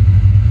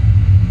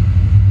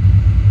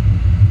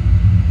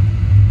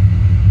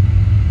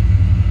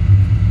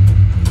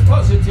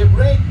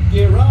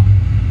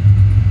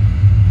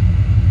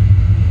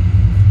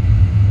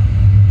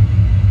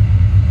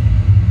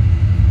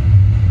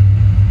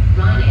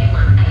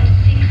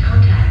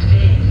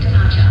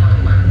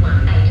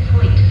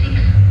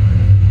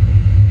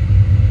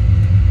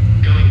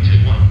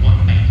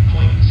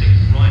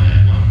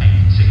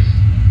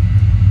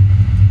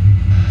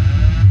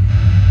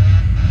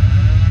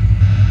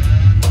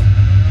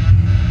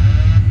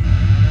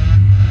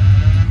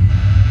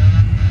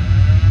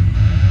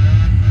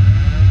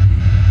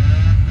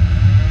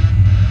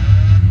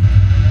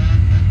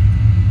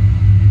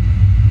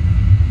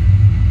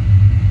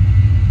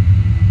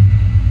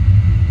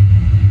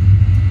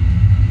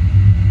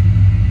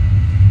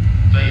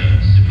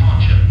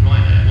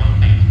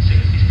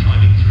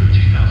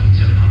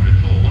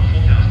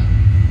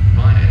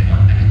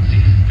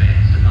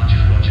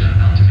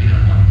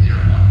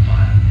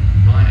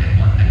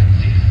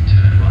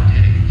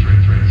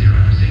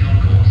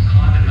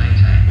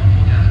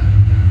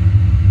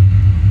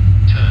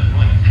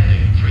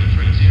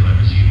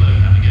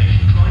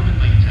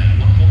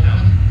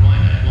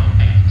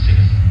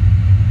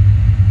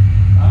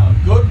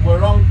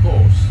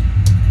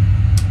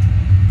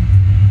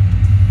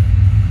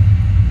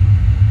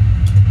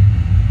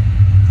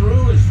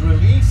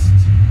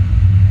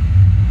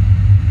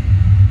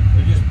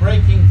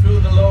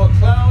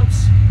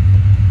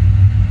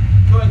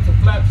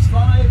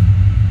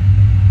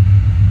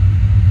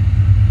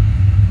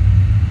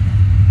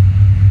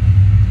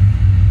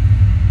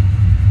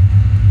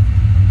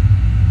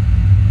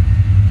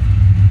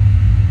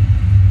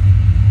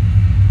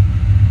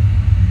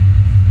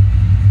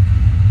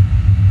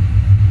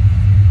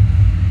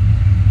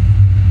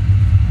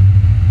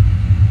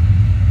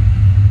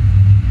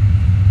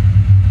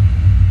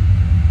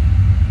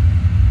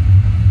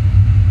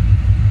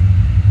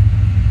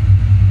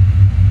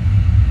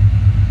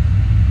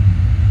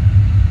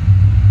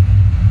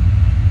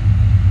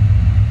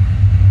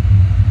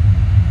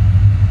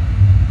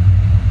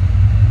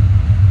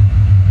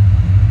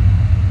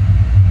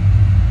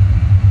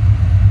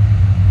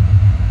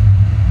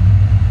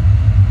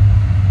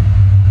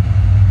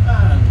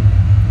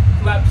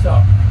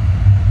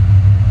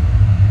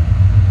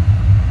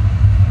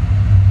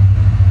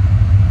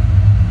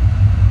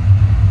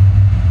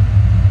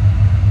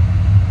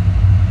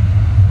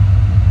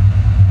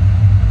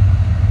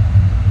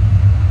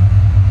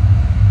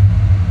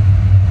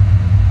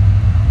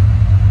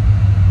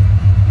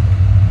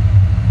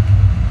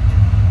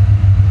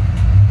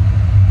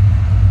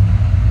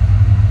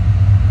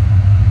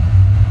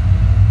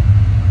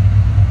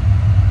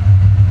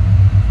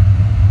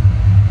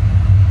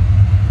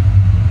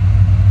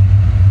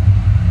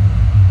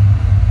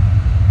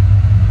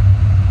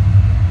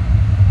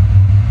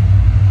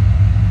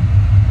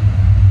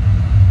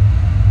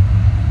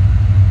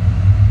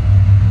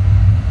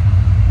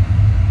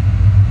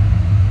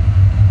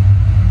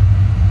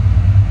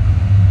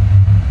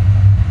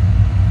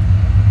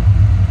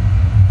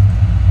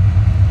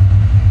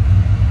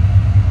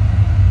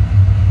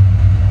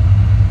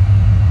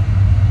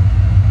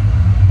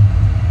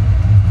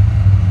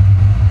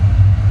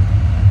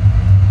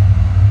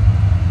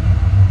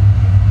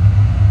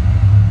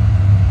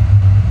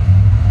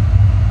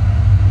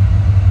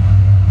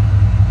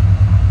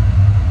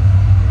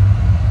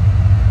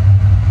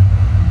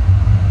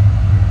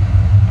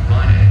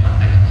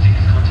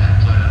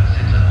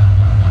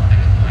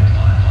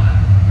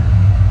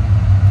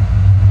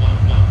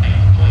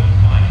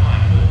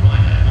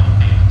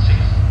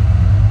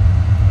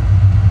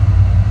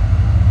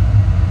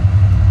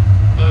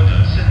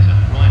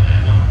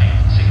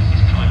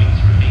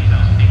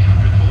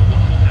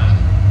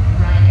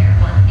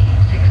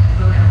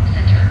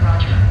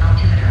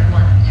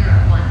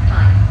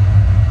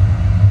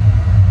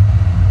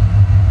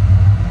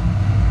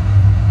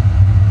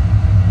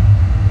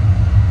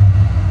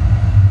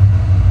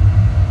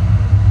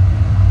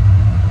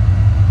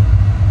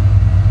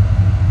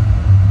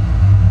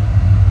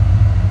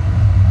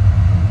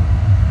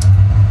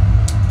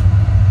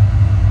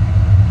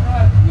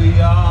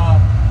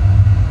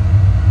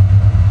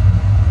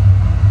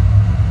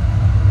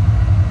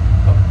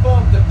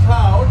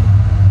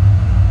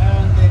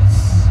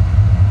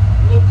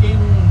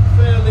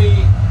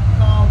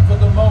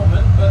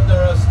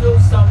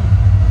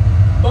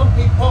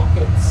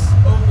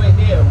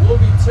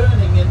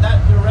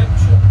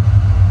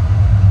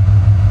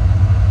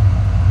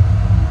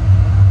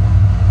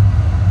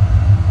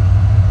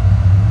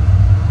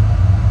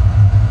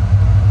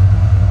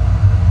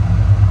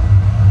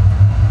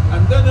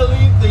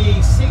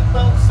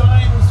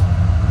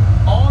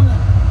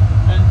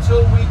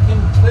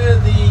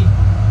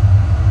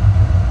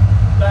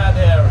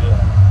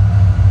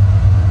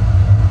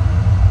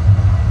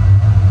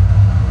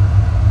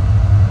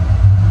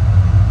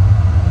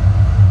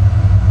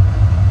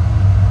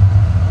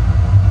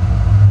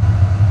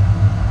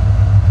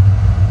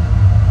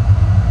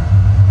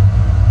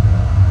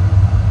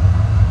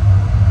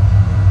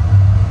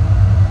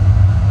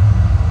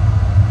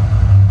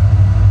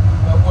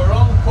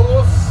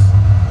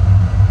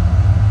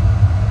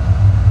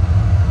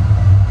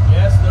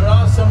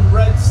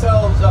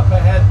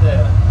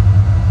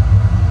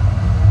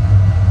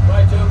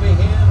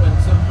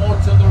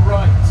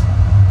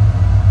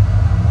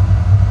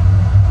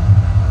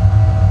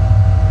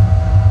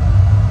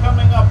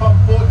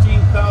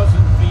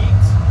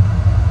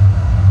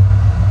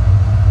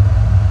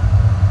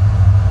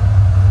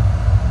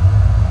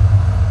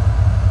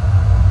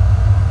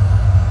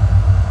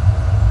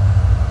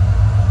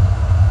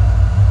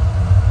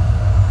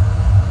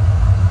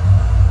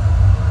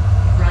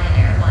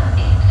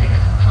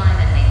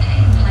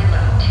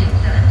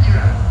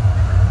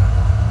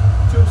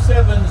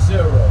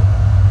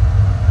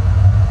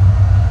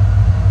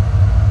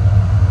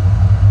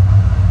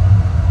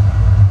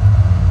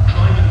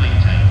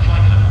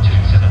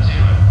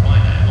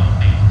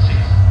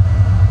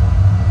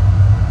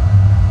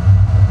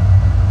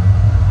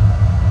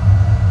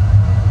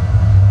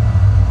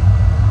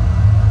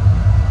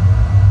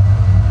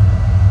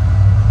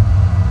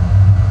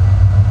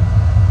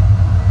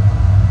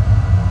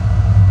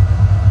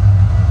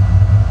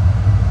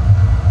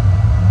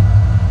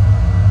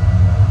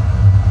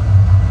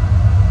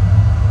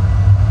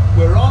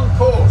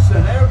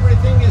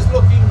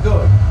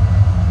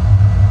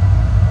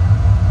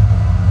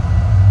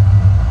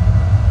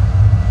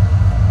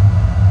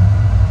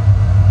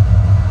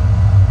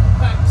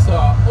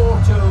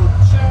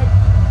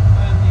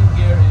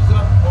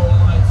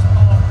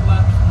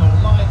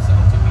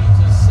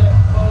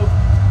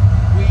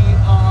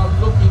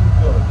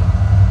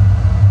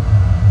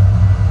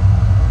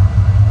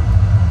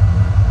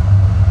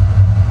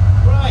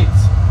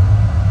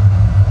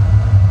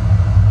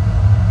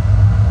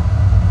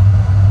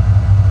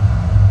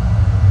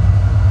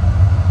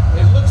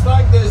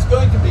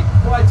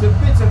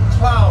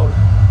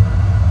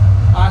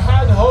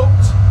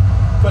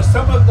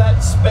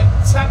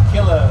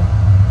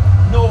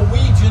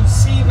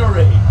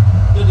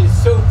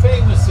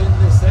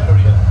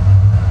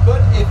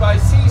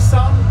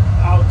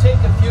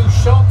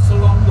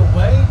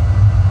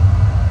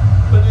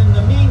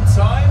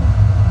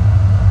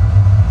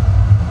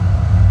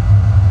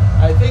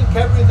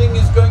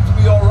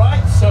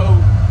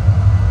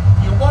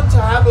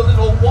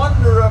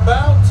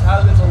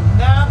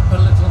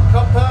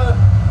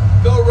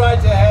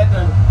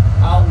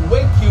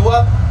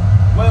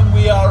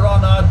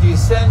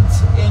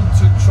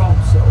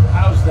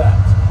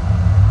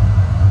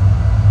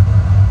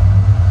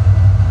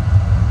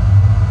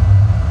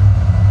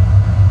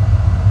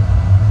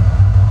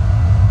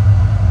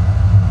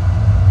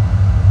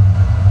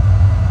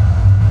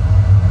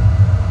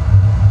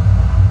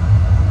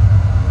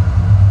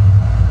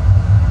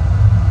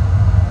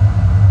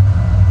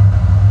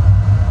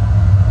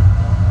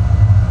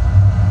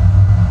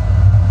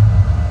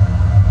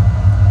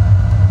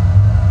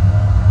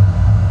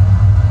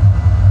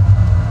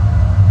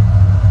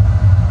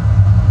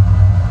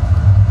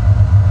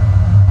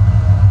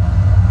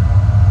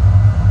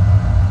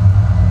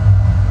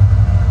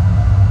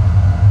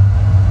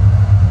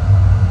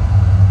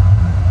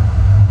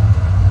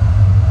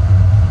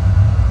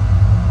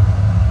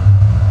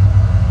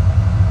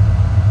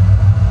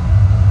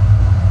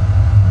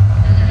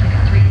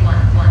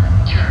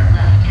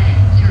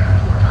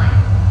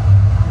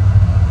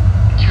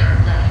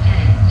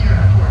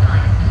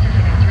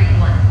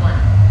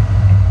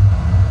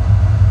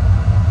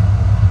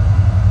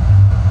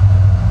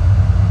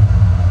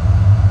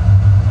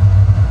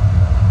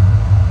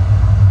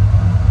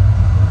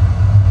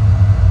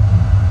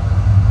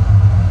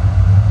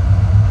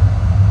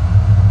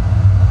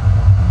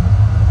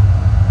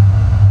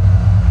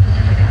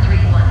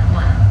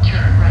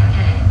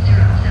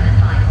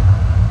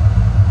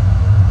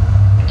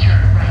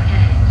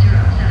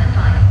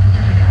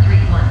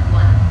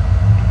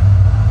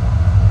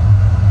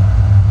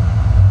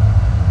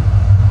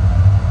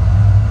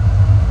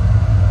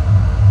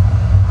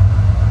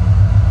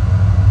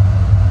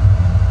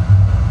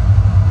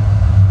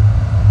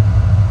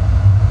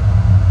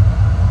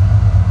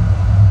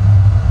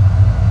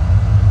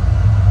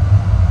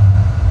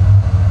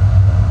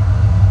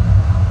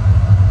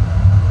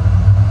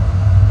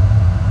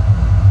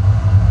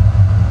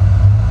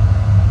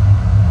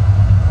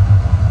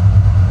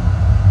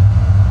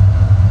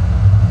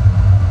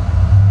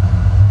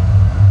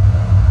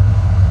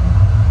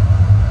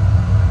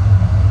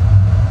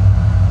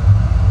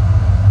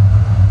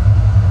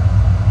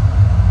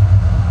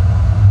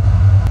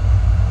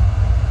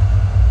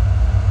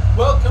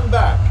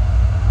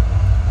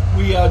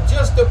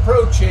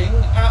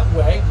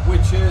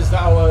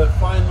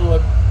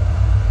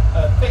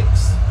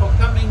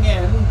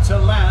 to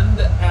land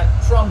at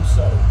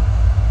Tromso.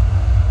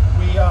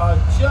 We are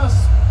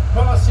just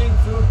passing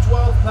through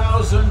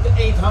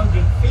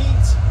 12,800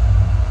 feet.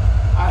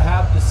 I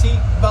have the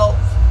seat belt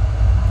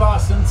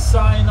fastened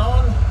sign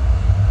on.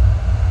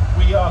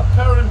 We are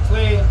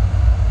currently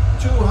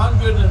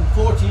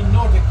 240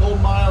 nautical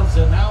miles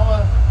an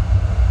hour.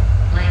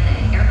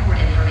 Landing, airport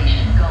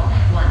information, Golf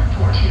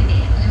 1428,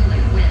 Zulu,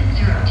 wind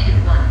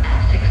 021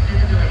 at 6,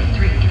 visibility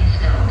 3 in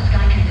snow,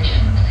 sky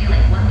condition,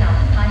 ceiling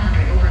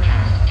 1,500,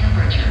 overcast,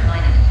 temperature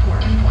 -4,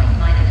 dew point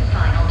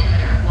 -5,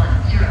 altimeter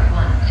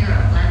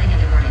 1010, landing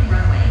and departing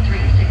runway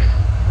 36.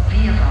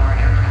 VFR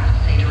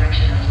aircraft, say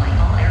direction of flight,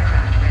 all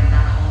aircraft bring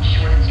back hold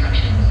short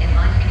instructions,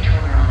 advise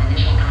controller on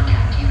initial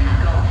contact, you have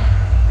Golf.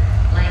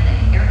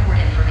 Landing, airport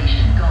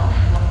information, Golf.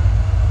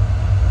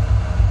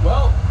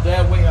 Well,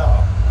 there we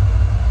are.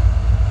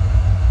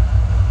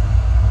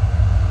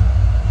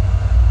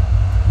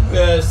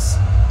 We're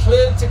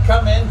cleared to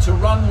come in to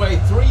runway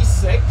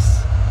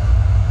 36.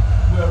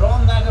 We're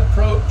on that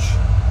approach.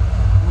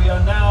 We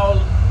are now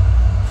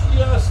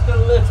just a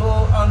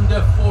little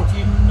under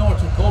 40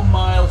 nautical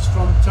miles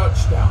from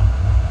touchdown.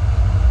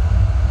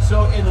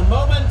 So in a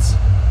moment,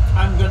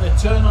 I'm going to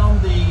turn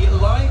on the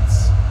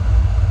lights,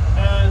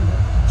 and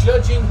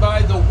judging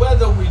by the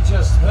weather we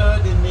just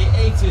heard in the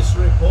ATIS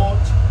report,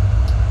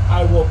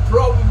 I will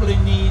probably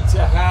need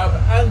to have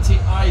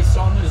anti-ice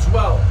on as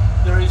well.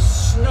 There is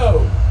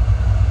snow,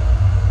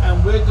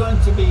 and we're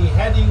going to be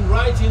heading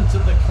right into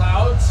the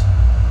clouds,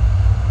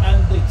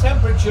 and the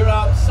temperature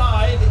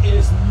outside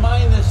is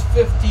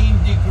 -15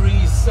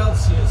 degrees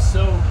Celsius,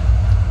 so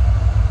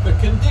the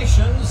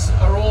conditions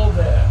are all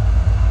there.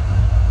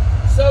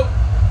 So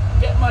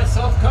get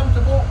myself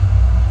comfortable,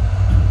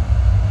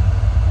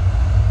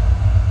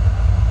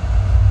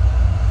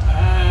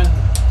 and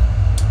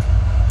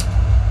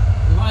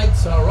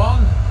lights are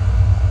on.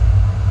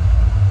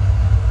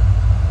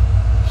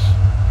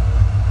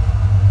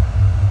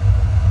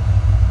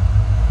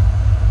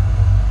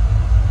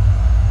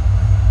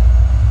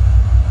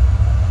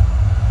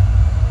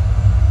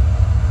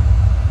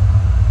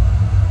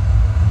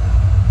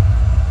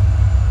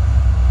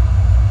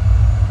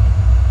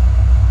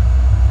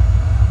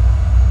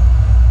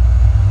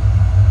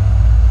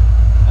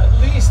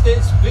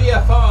 It's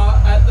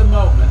VFR at the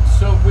moment,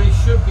 so we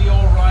should be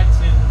all right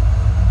in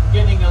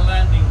getting a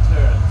landing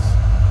clearance.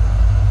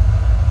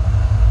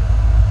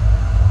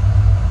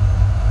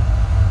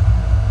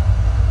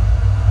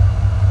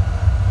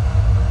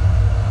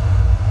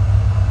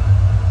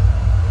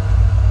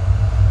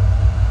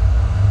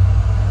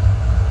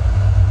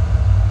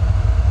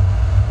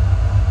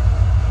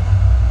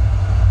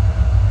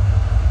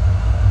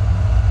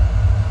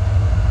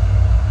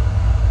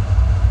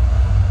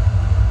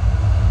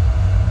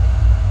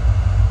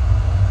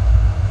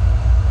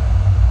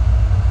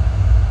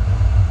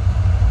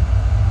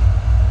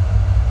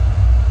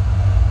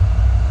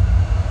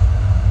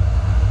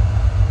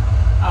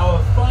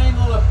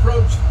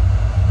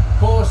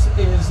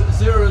 Is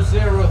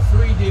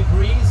 003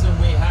 degrees, and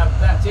we have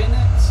that in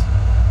it.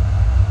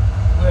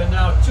 We're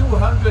now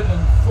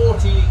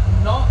 240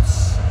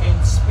 knots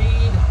in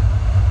speed.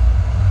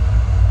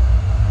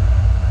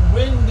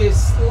 Wind is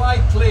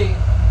slightly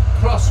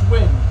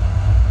crosswind,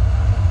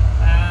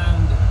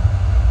 and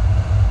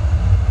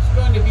it's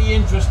going to be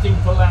interesting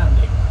for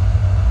landing.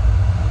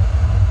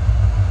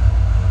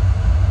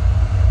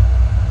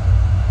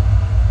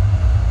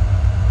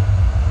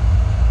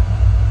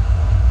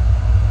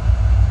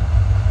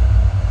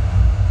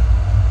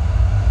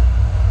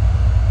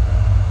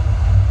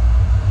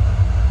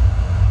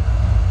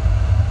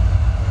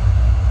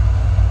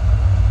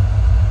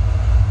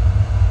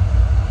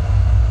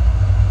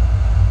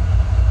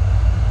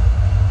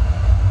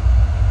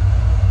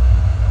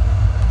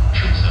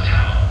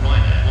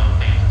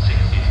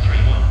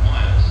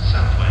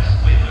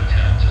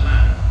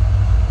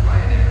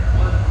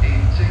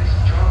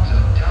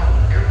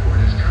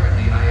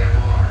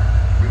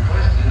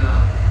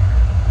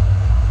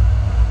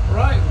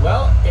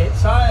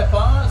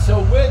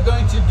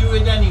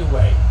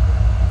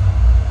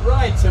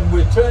 And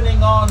we're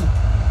turning on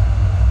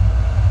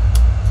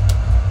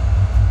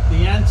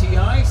the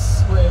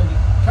anti-ice. We're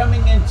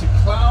coming into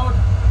cloud,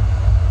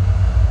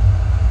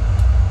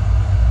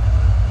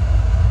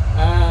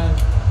 and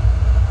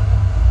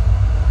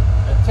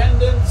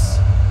attendants,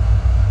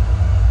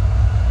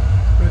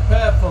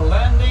 prepare for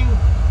landing.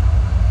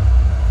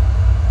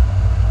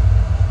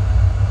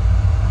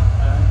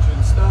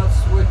 Engine start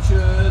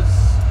switches,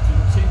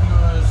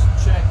 continuous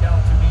check,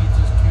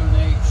 altimeters,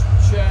 QNH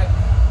check.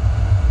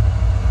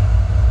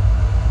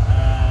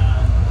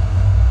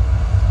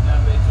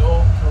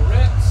 All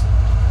correct.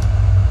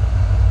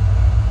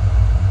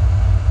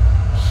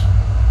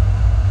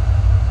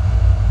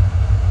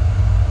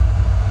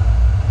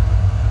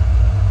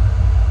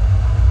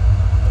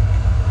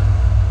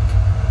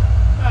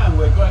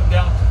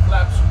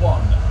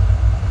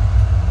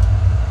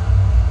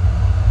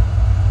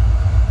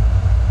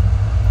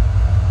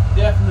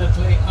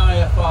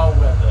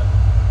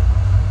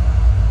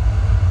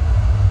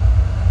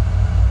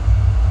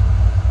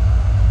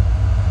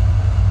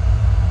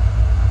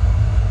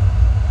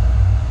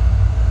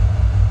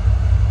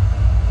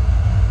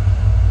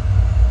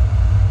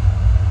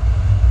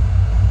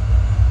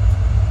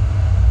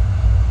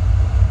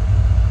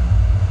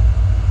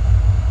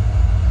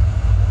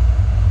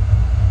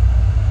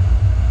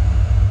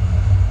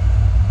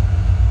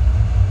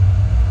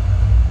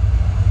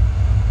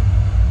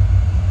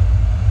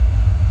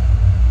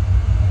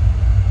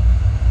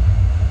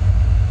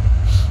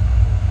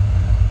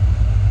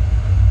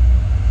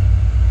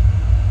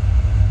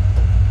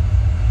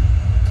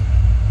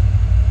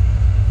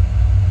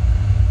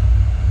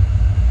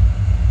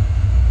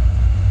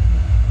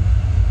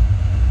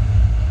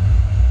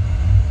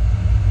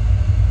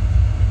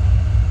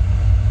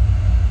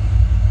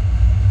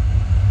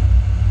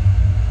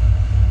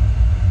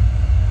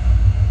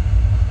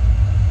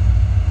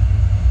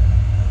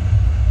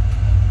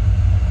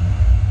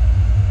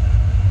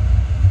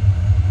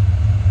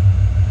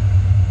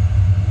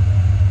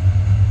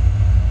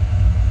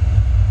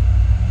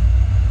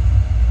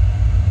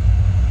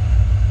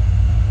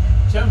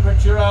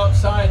 temperature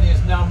outside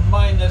is now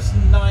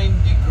 -9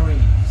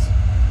 degrees.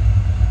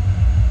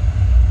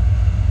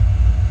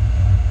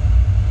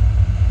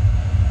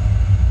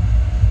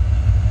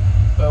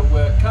 But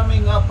we're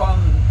coming up on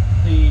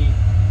the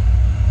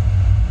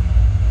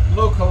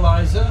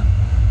localizer.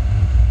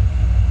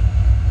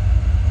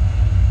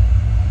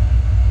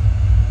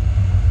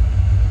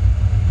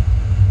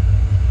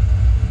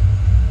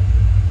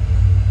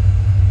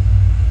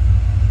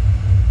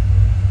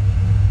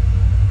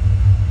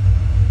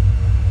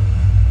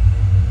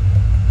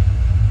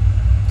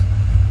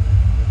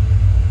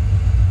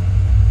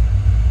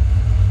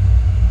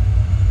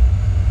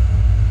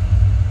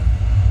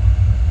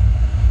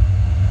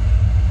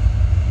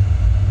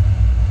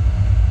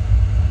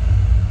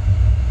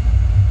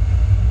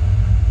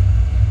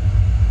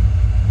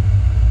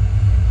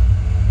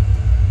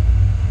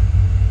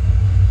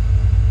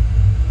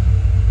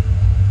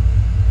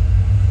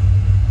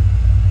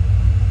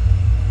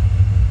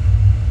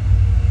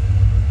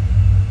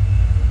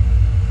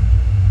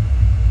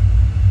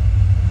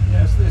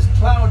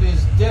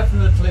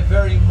 Definitely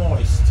very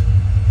moist.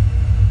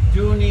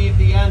 Do need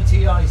the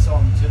anti-ice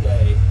on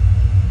today.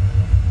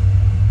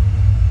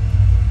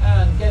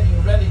 And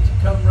getting ready to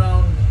come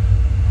round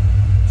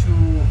to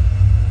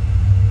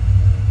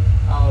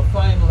our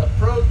final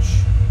approach.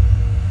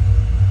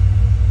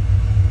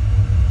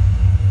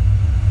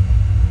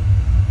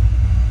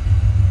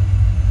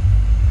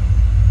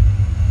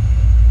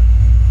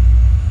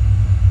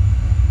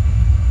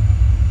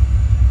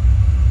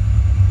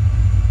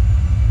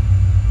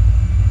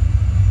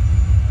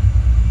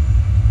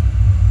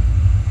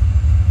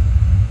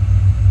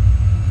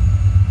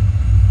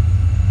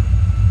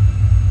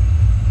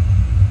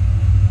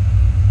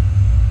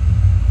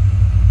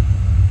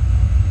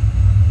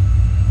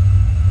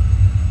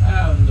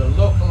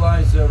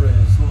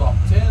 Is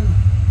locked in.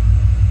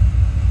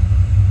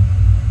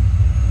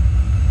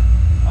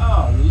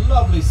 Ah,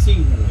 lovely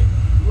scenery.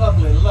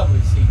 Lovely,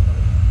 lovely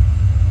scenery.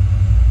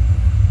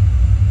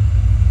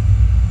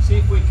 See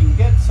if we can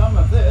get some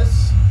of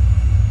this.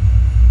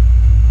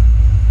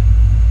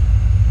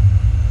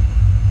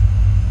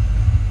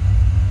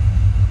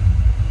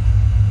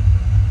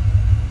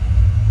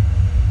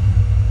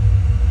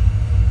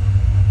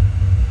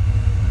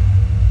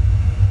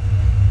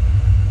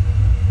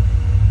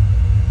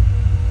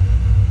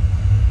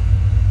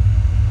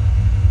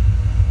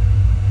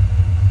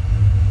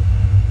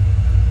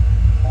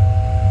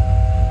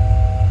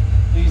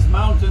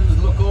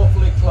 Look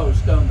awfully close,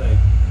 don't they?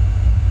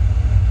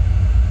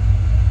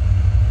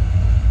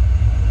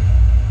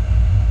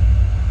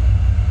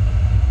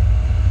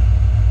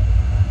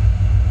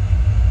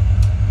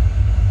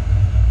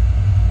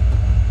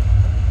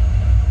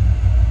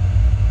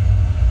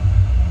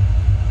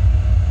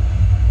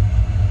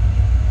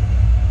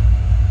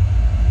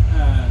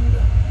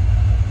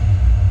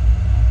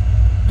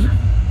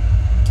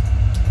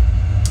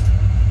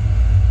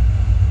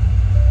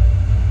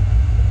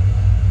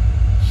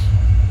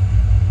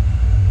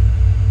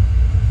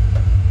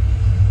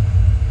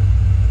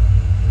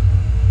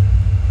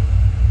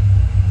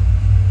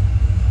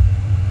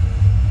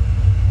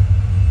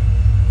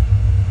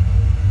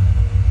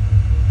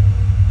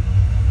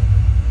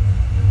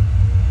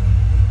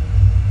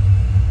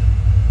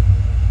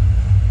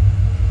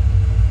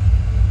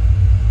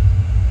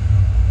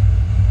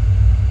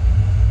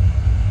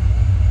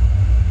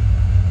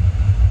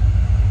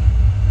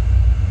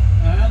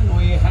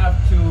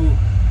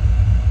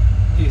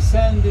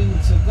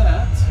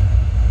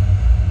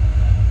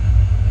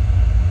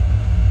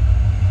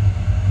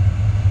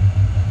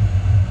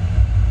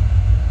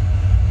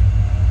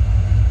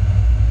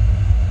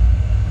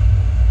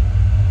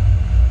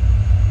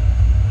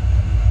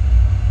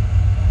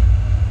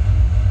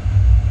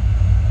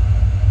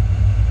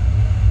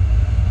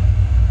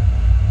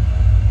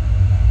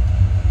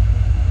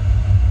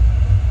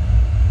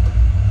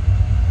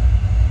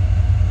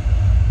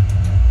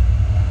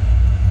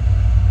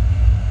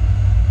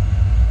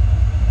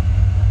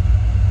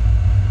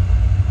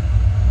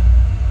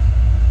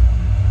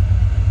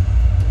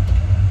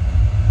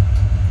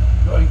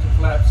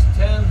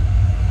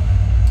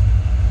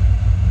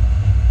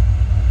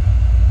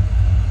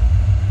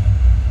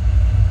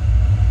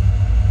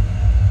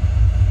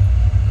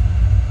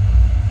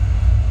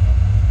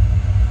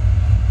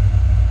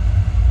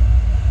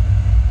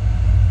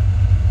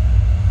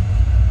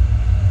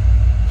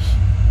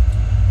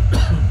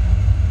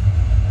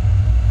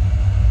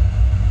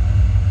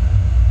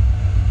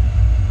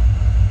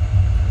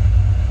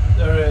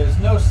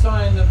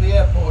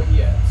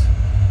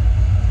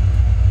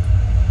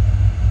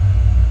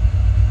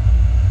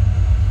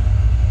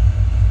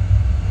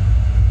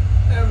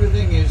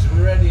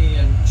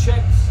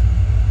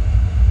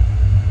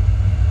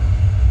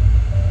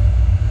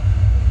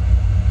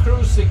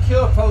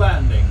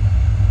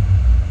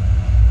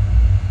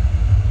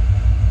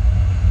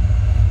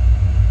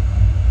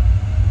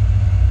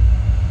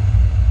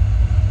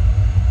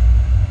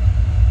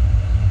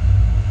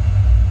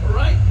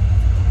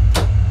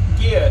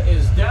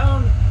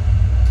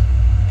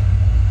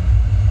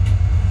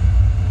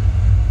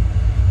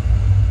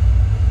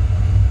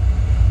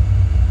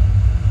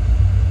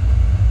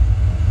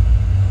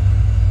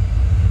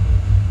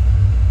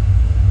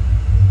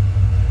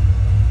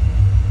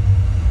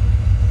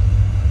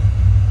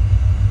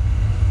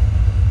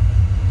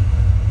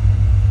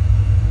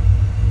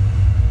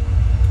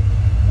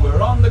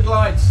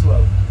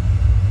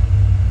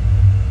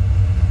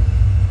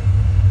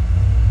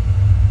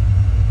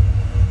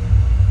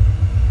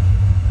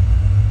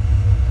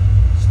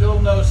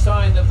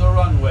 sign of the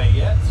runway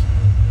yet.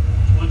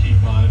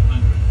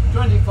 2500.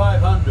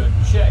 2500,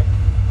 check.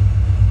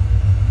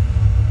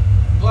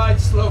 Glide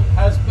slope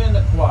has been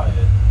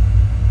acquired.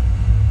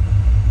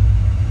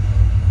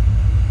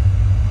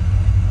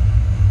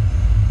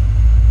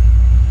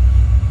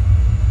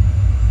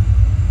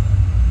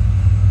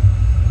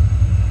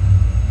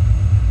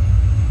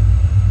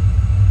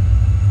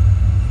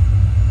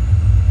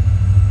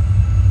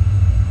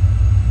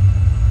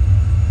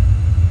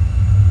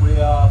 We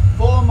are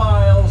 4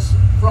 miles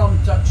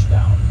from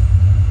touchdown.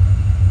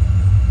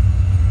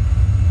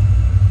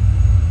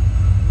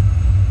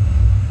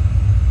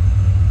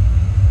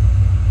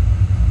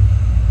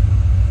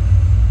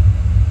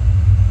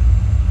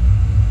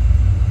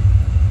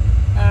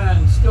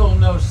 Still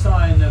no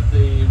sign of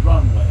the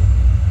runway.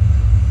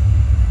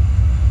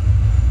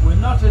 We're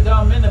not at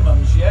our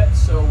minimums yet,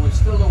 so we're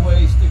still a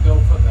ways to go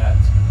for that.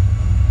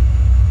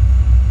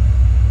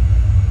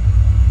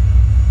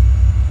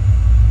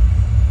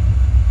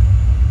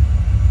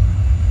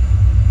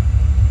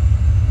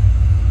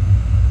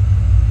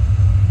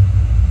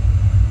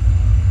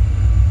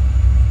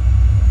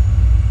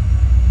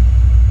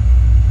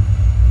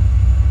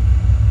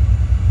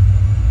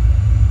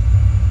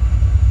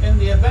 In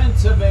the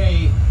event of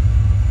a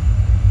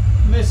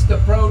missed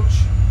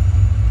approach,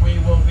 we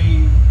will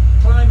be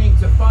climbing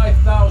to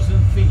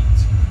 5,000 feet.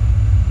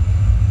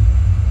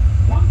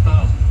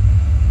 1000.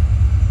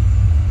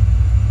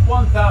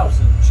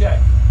 1,000, check.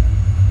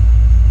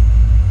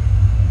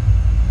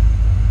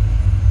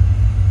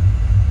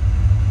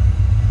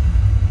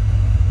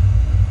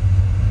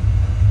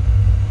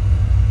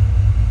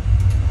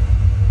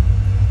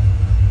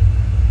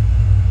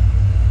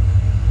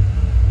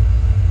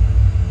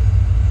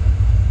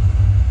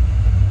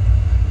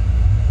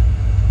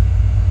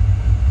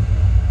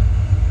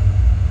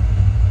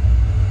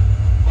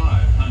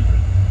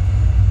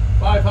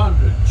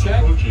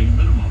 Check. Approaching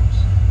minimums.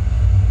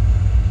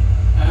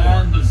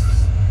 And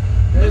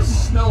there's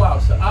snow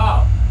outside.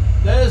 Ah,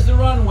 there's the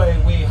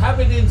runway. We have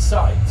it in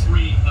sight.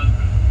 300.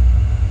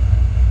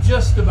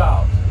 Just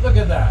about. Look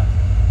at that.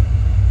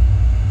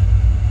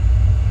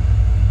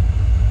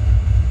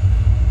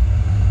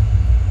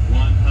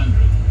 $100.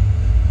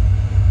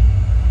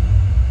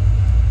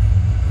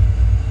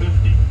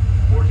 50.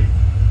 40.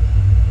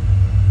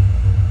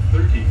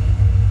 30.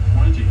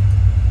 20.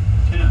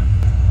 10.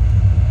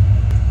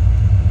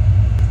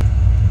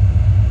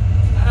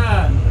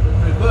 And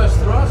reverse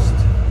thrust.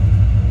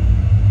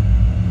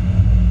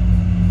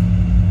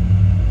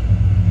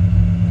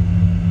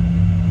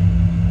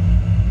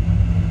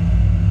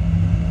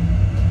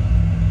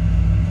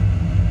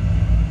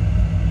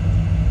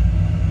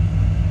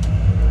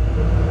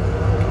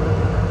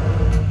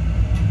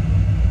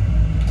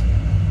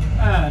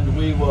 And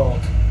we will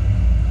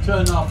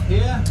turn off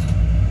here,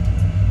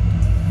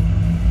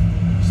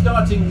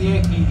 starting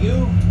the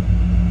APU.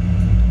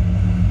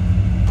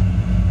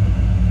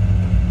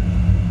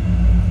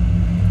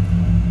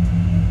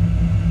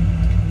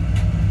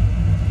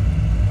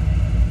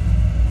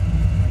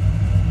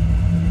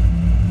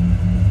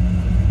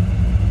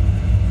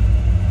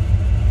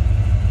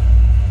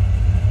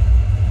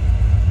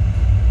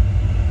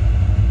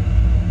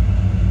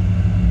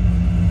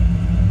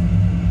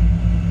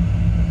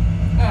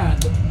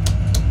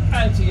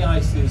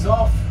 Anti-ice is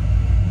off.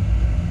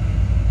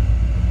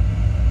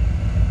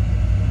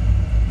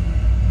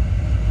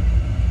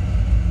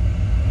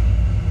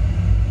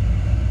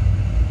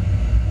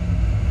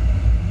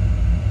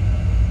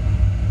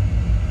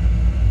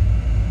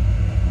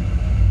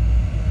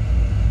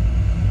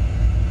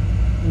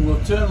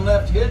 We'll turn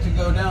left here to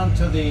go down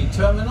to the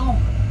terminal.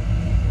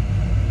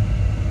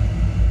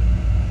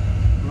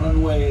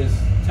 Runway is,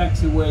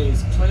 taxiway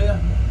is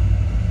clear.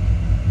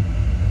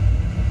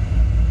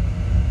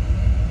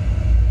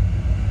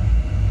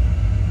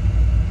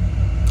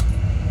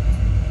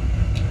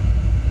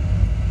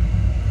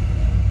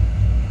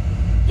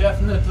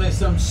 Definitely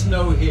some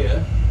snow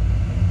here.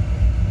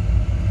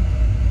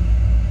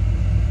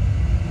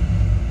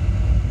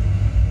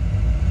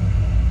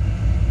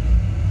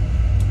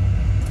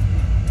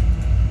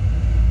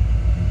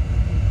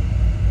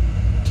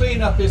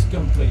 Cleanup is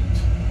complete.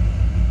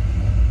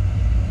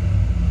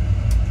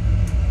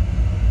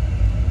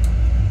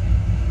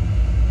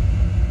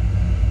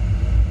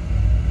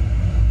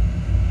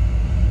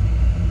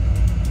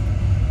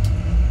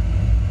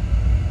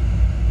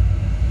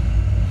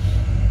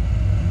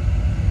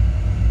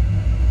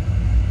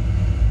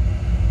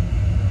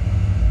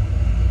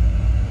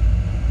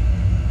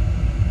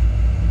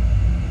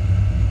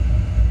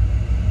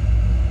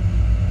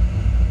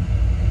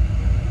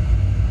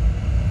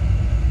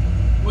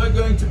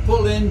 Going to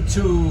pull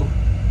into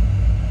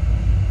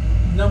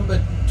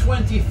number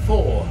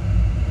 24.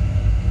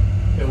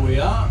 Here we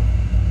are.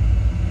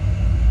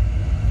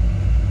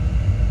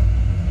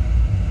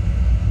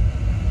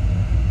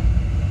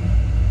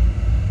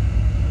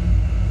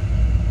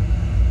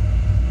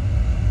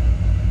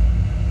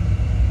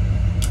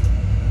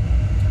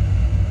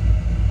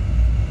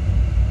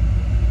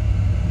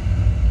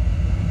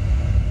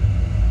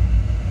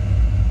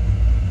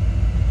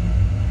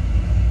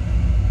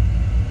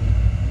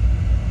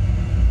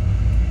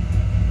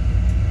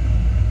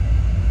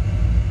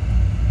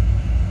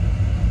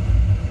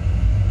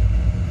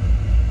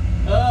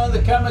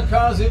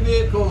 kamikaze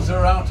vehicles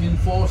are out in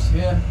force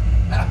here.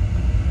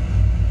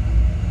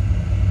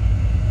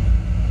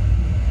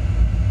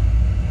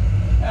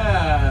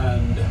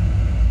 And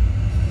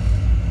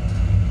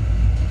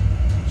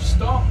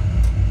stop.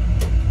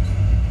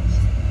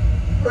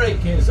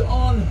 Brake is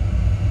on.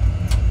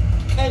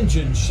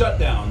 Engine shut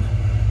down.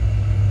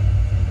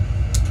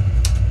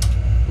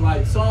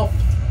 Lights off.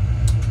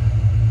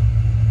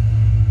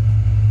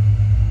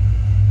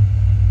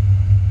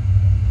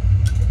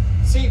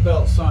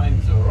 Seatbelt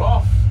signs are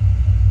off.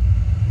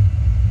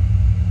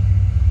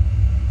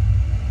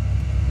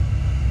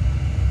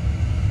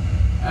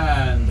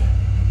 And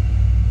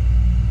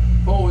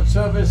forward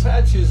service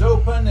hatch is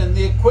open and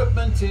the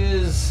equipment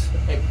is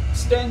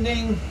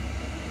extending.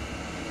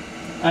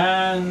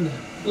 And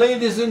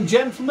ladies and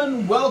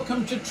gentlemen,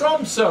 welcome to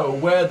Tromso,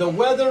 where the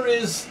weather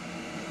is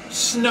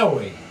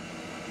snowy.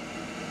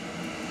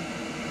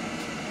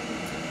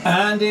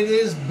 And it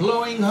is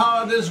blowing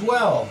hard as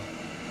well.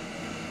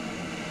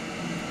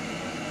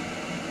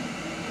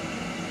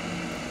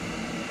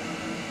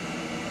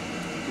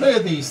 Look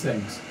at these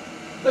things.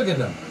 Look at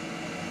them.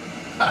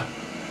 Ha.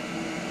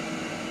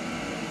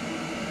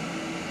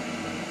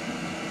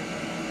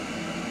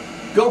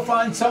 Go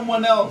find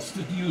someone else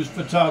to use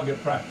for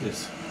target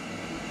practice.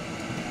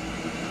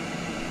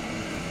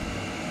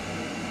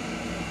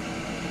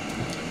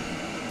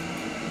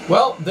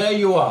 Well, there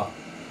you are.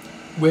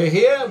 We're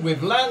here,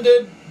 we've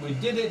landed, we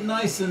did it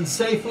nice and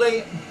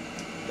safely.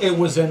 It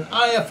was an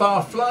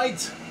IFR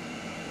flight.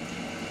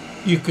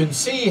 You can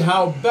see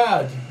how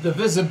bad the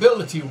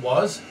visibility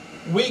was.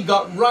 We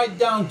got right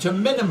down to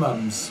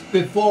minimums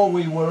before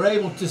we were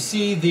able to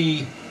see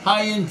the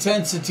high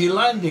intensity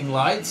landing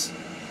lights.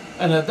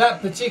 And at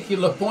that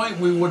particular point,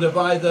 we would have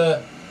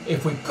either,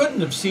 if we couldn't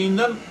have seen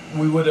them,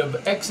 we would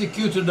have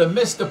executed a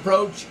missed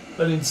approach,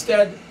 but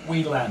instead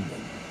we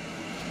landed.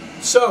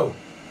 So,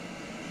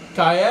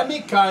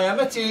 Kayami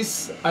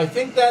Kayamatis, I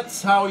think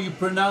that's how you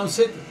pronounce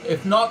it.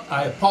 If not,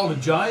 I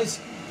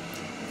apologize.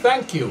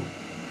 Thank you.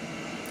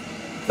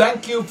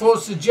 Thank you for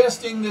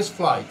suggesting this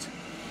flight.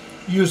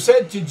 You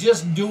said to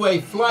just do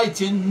a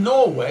flight in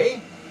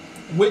Norway,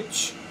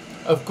 which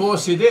of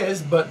course it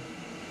is, but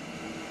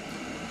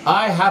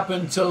I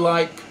happen to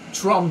like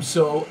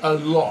Tromso a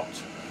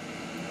lot.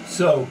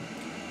 So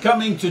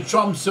coming to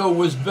Tromso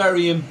was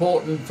very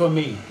important for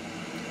me.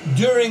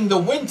 During the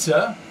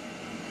winter,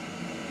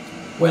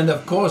 when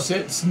of course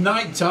it's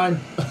nighttime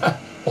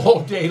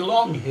all day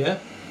long here,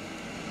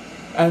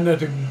 and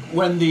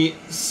when the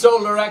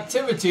solar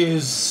activity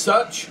is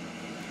such,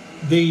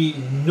 the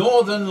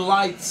northern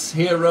lights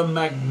here are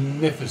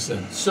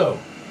magnificent. So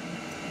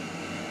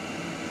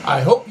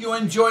I hope you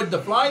enjoyed the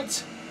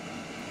flight,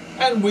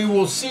 and we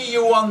will see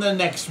you on the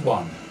next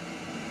one.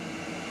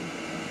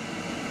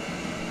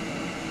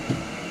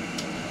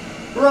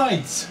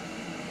 Right,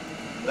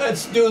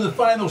 let's do the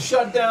final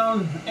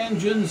shutdown.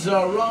 Engines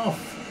are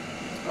off.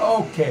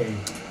 Okay.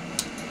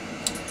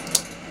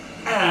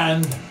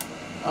 And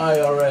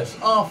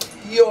IRS off,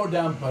 yaw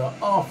damper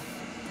off,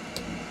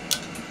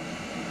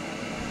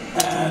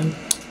 and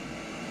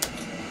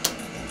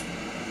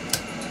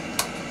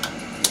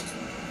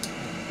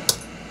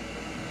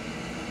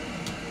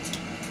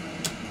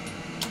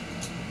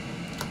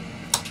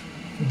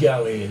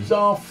galley is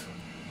off,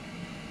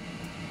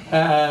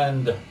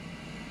 and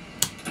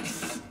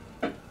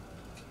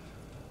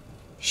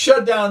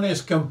shutdown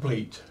is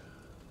complete.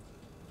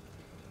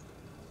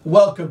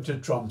 Welcome to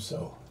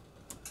Tromso.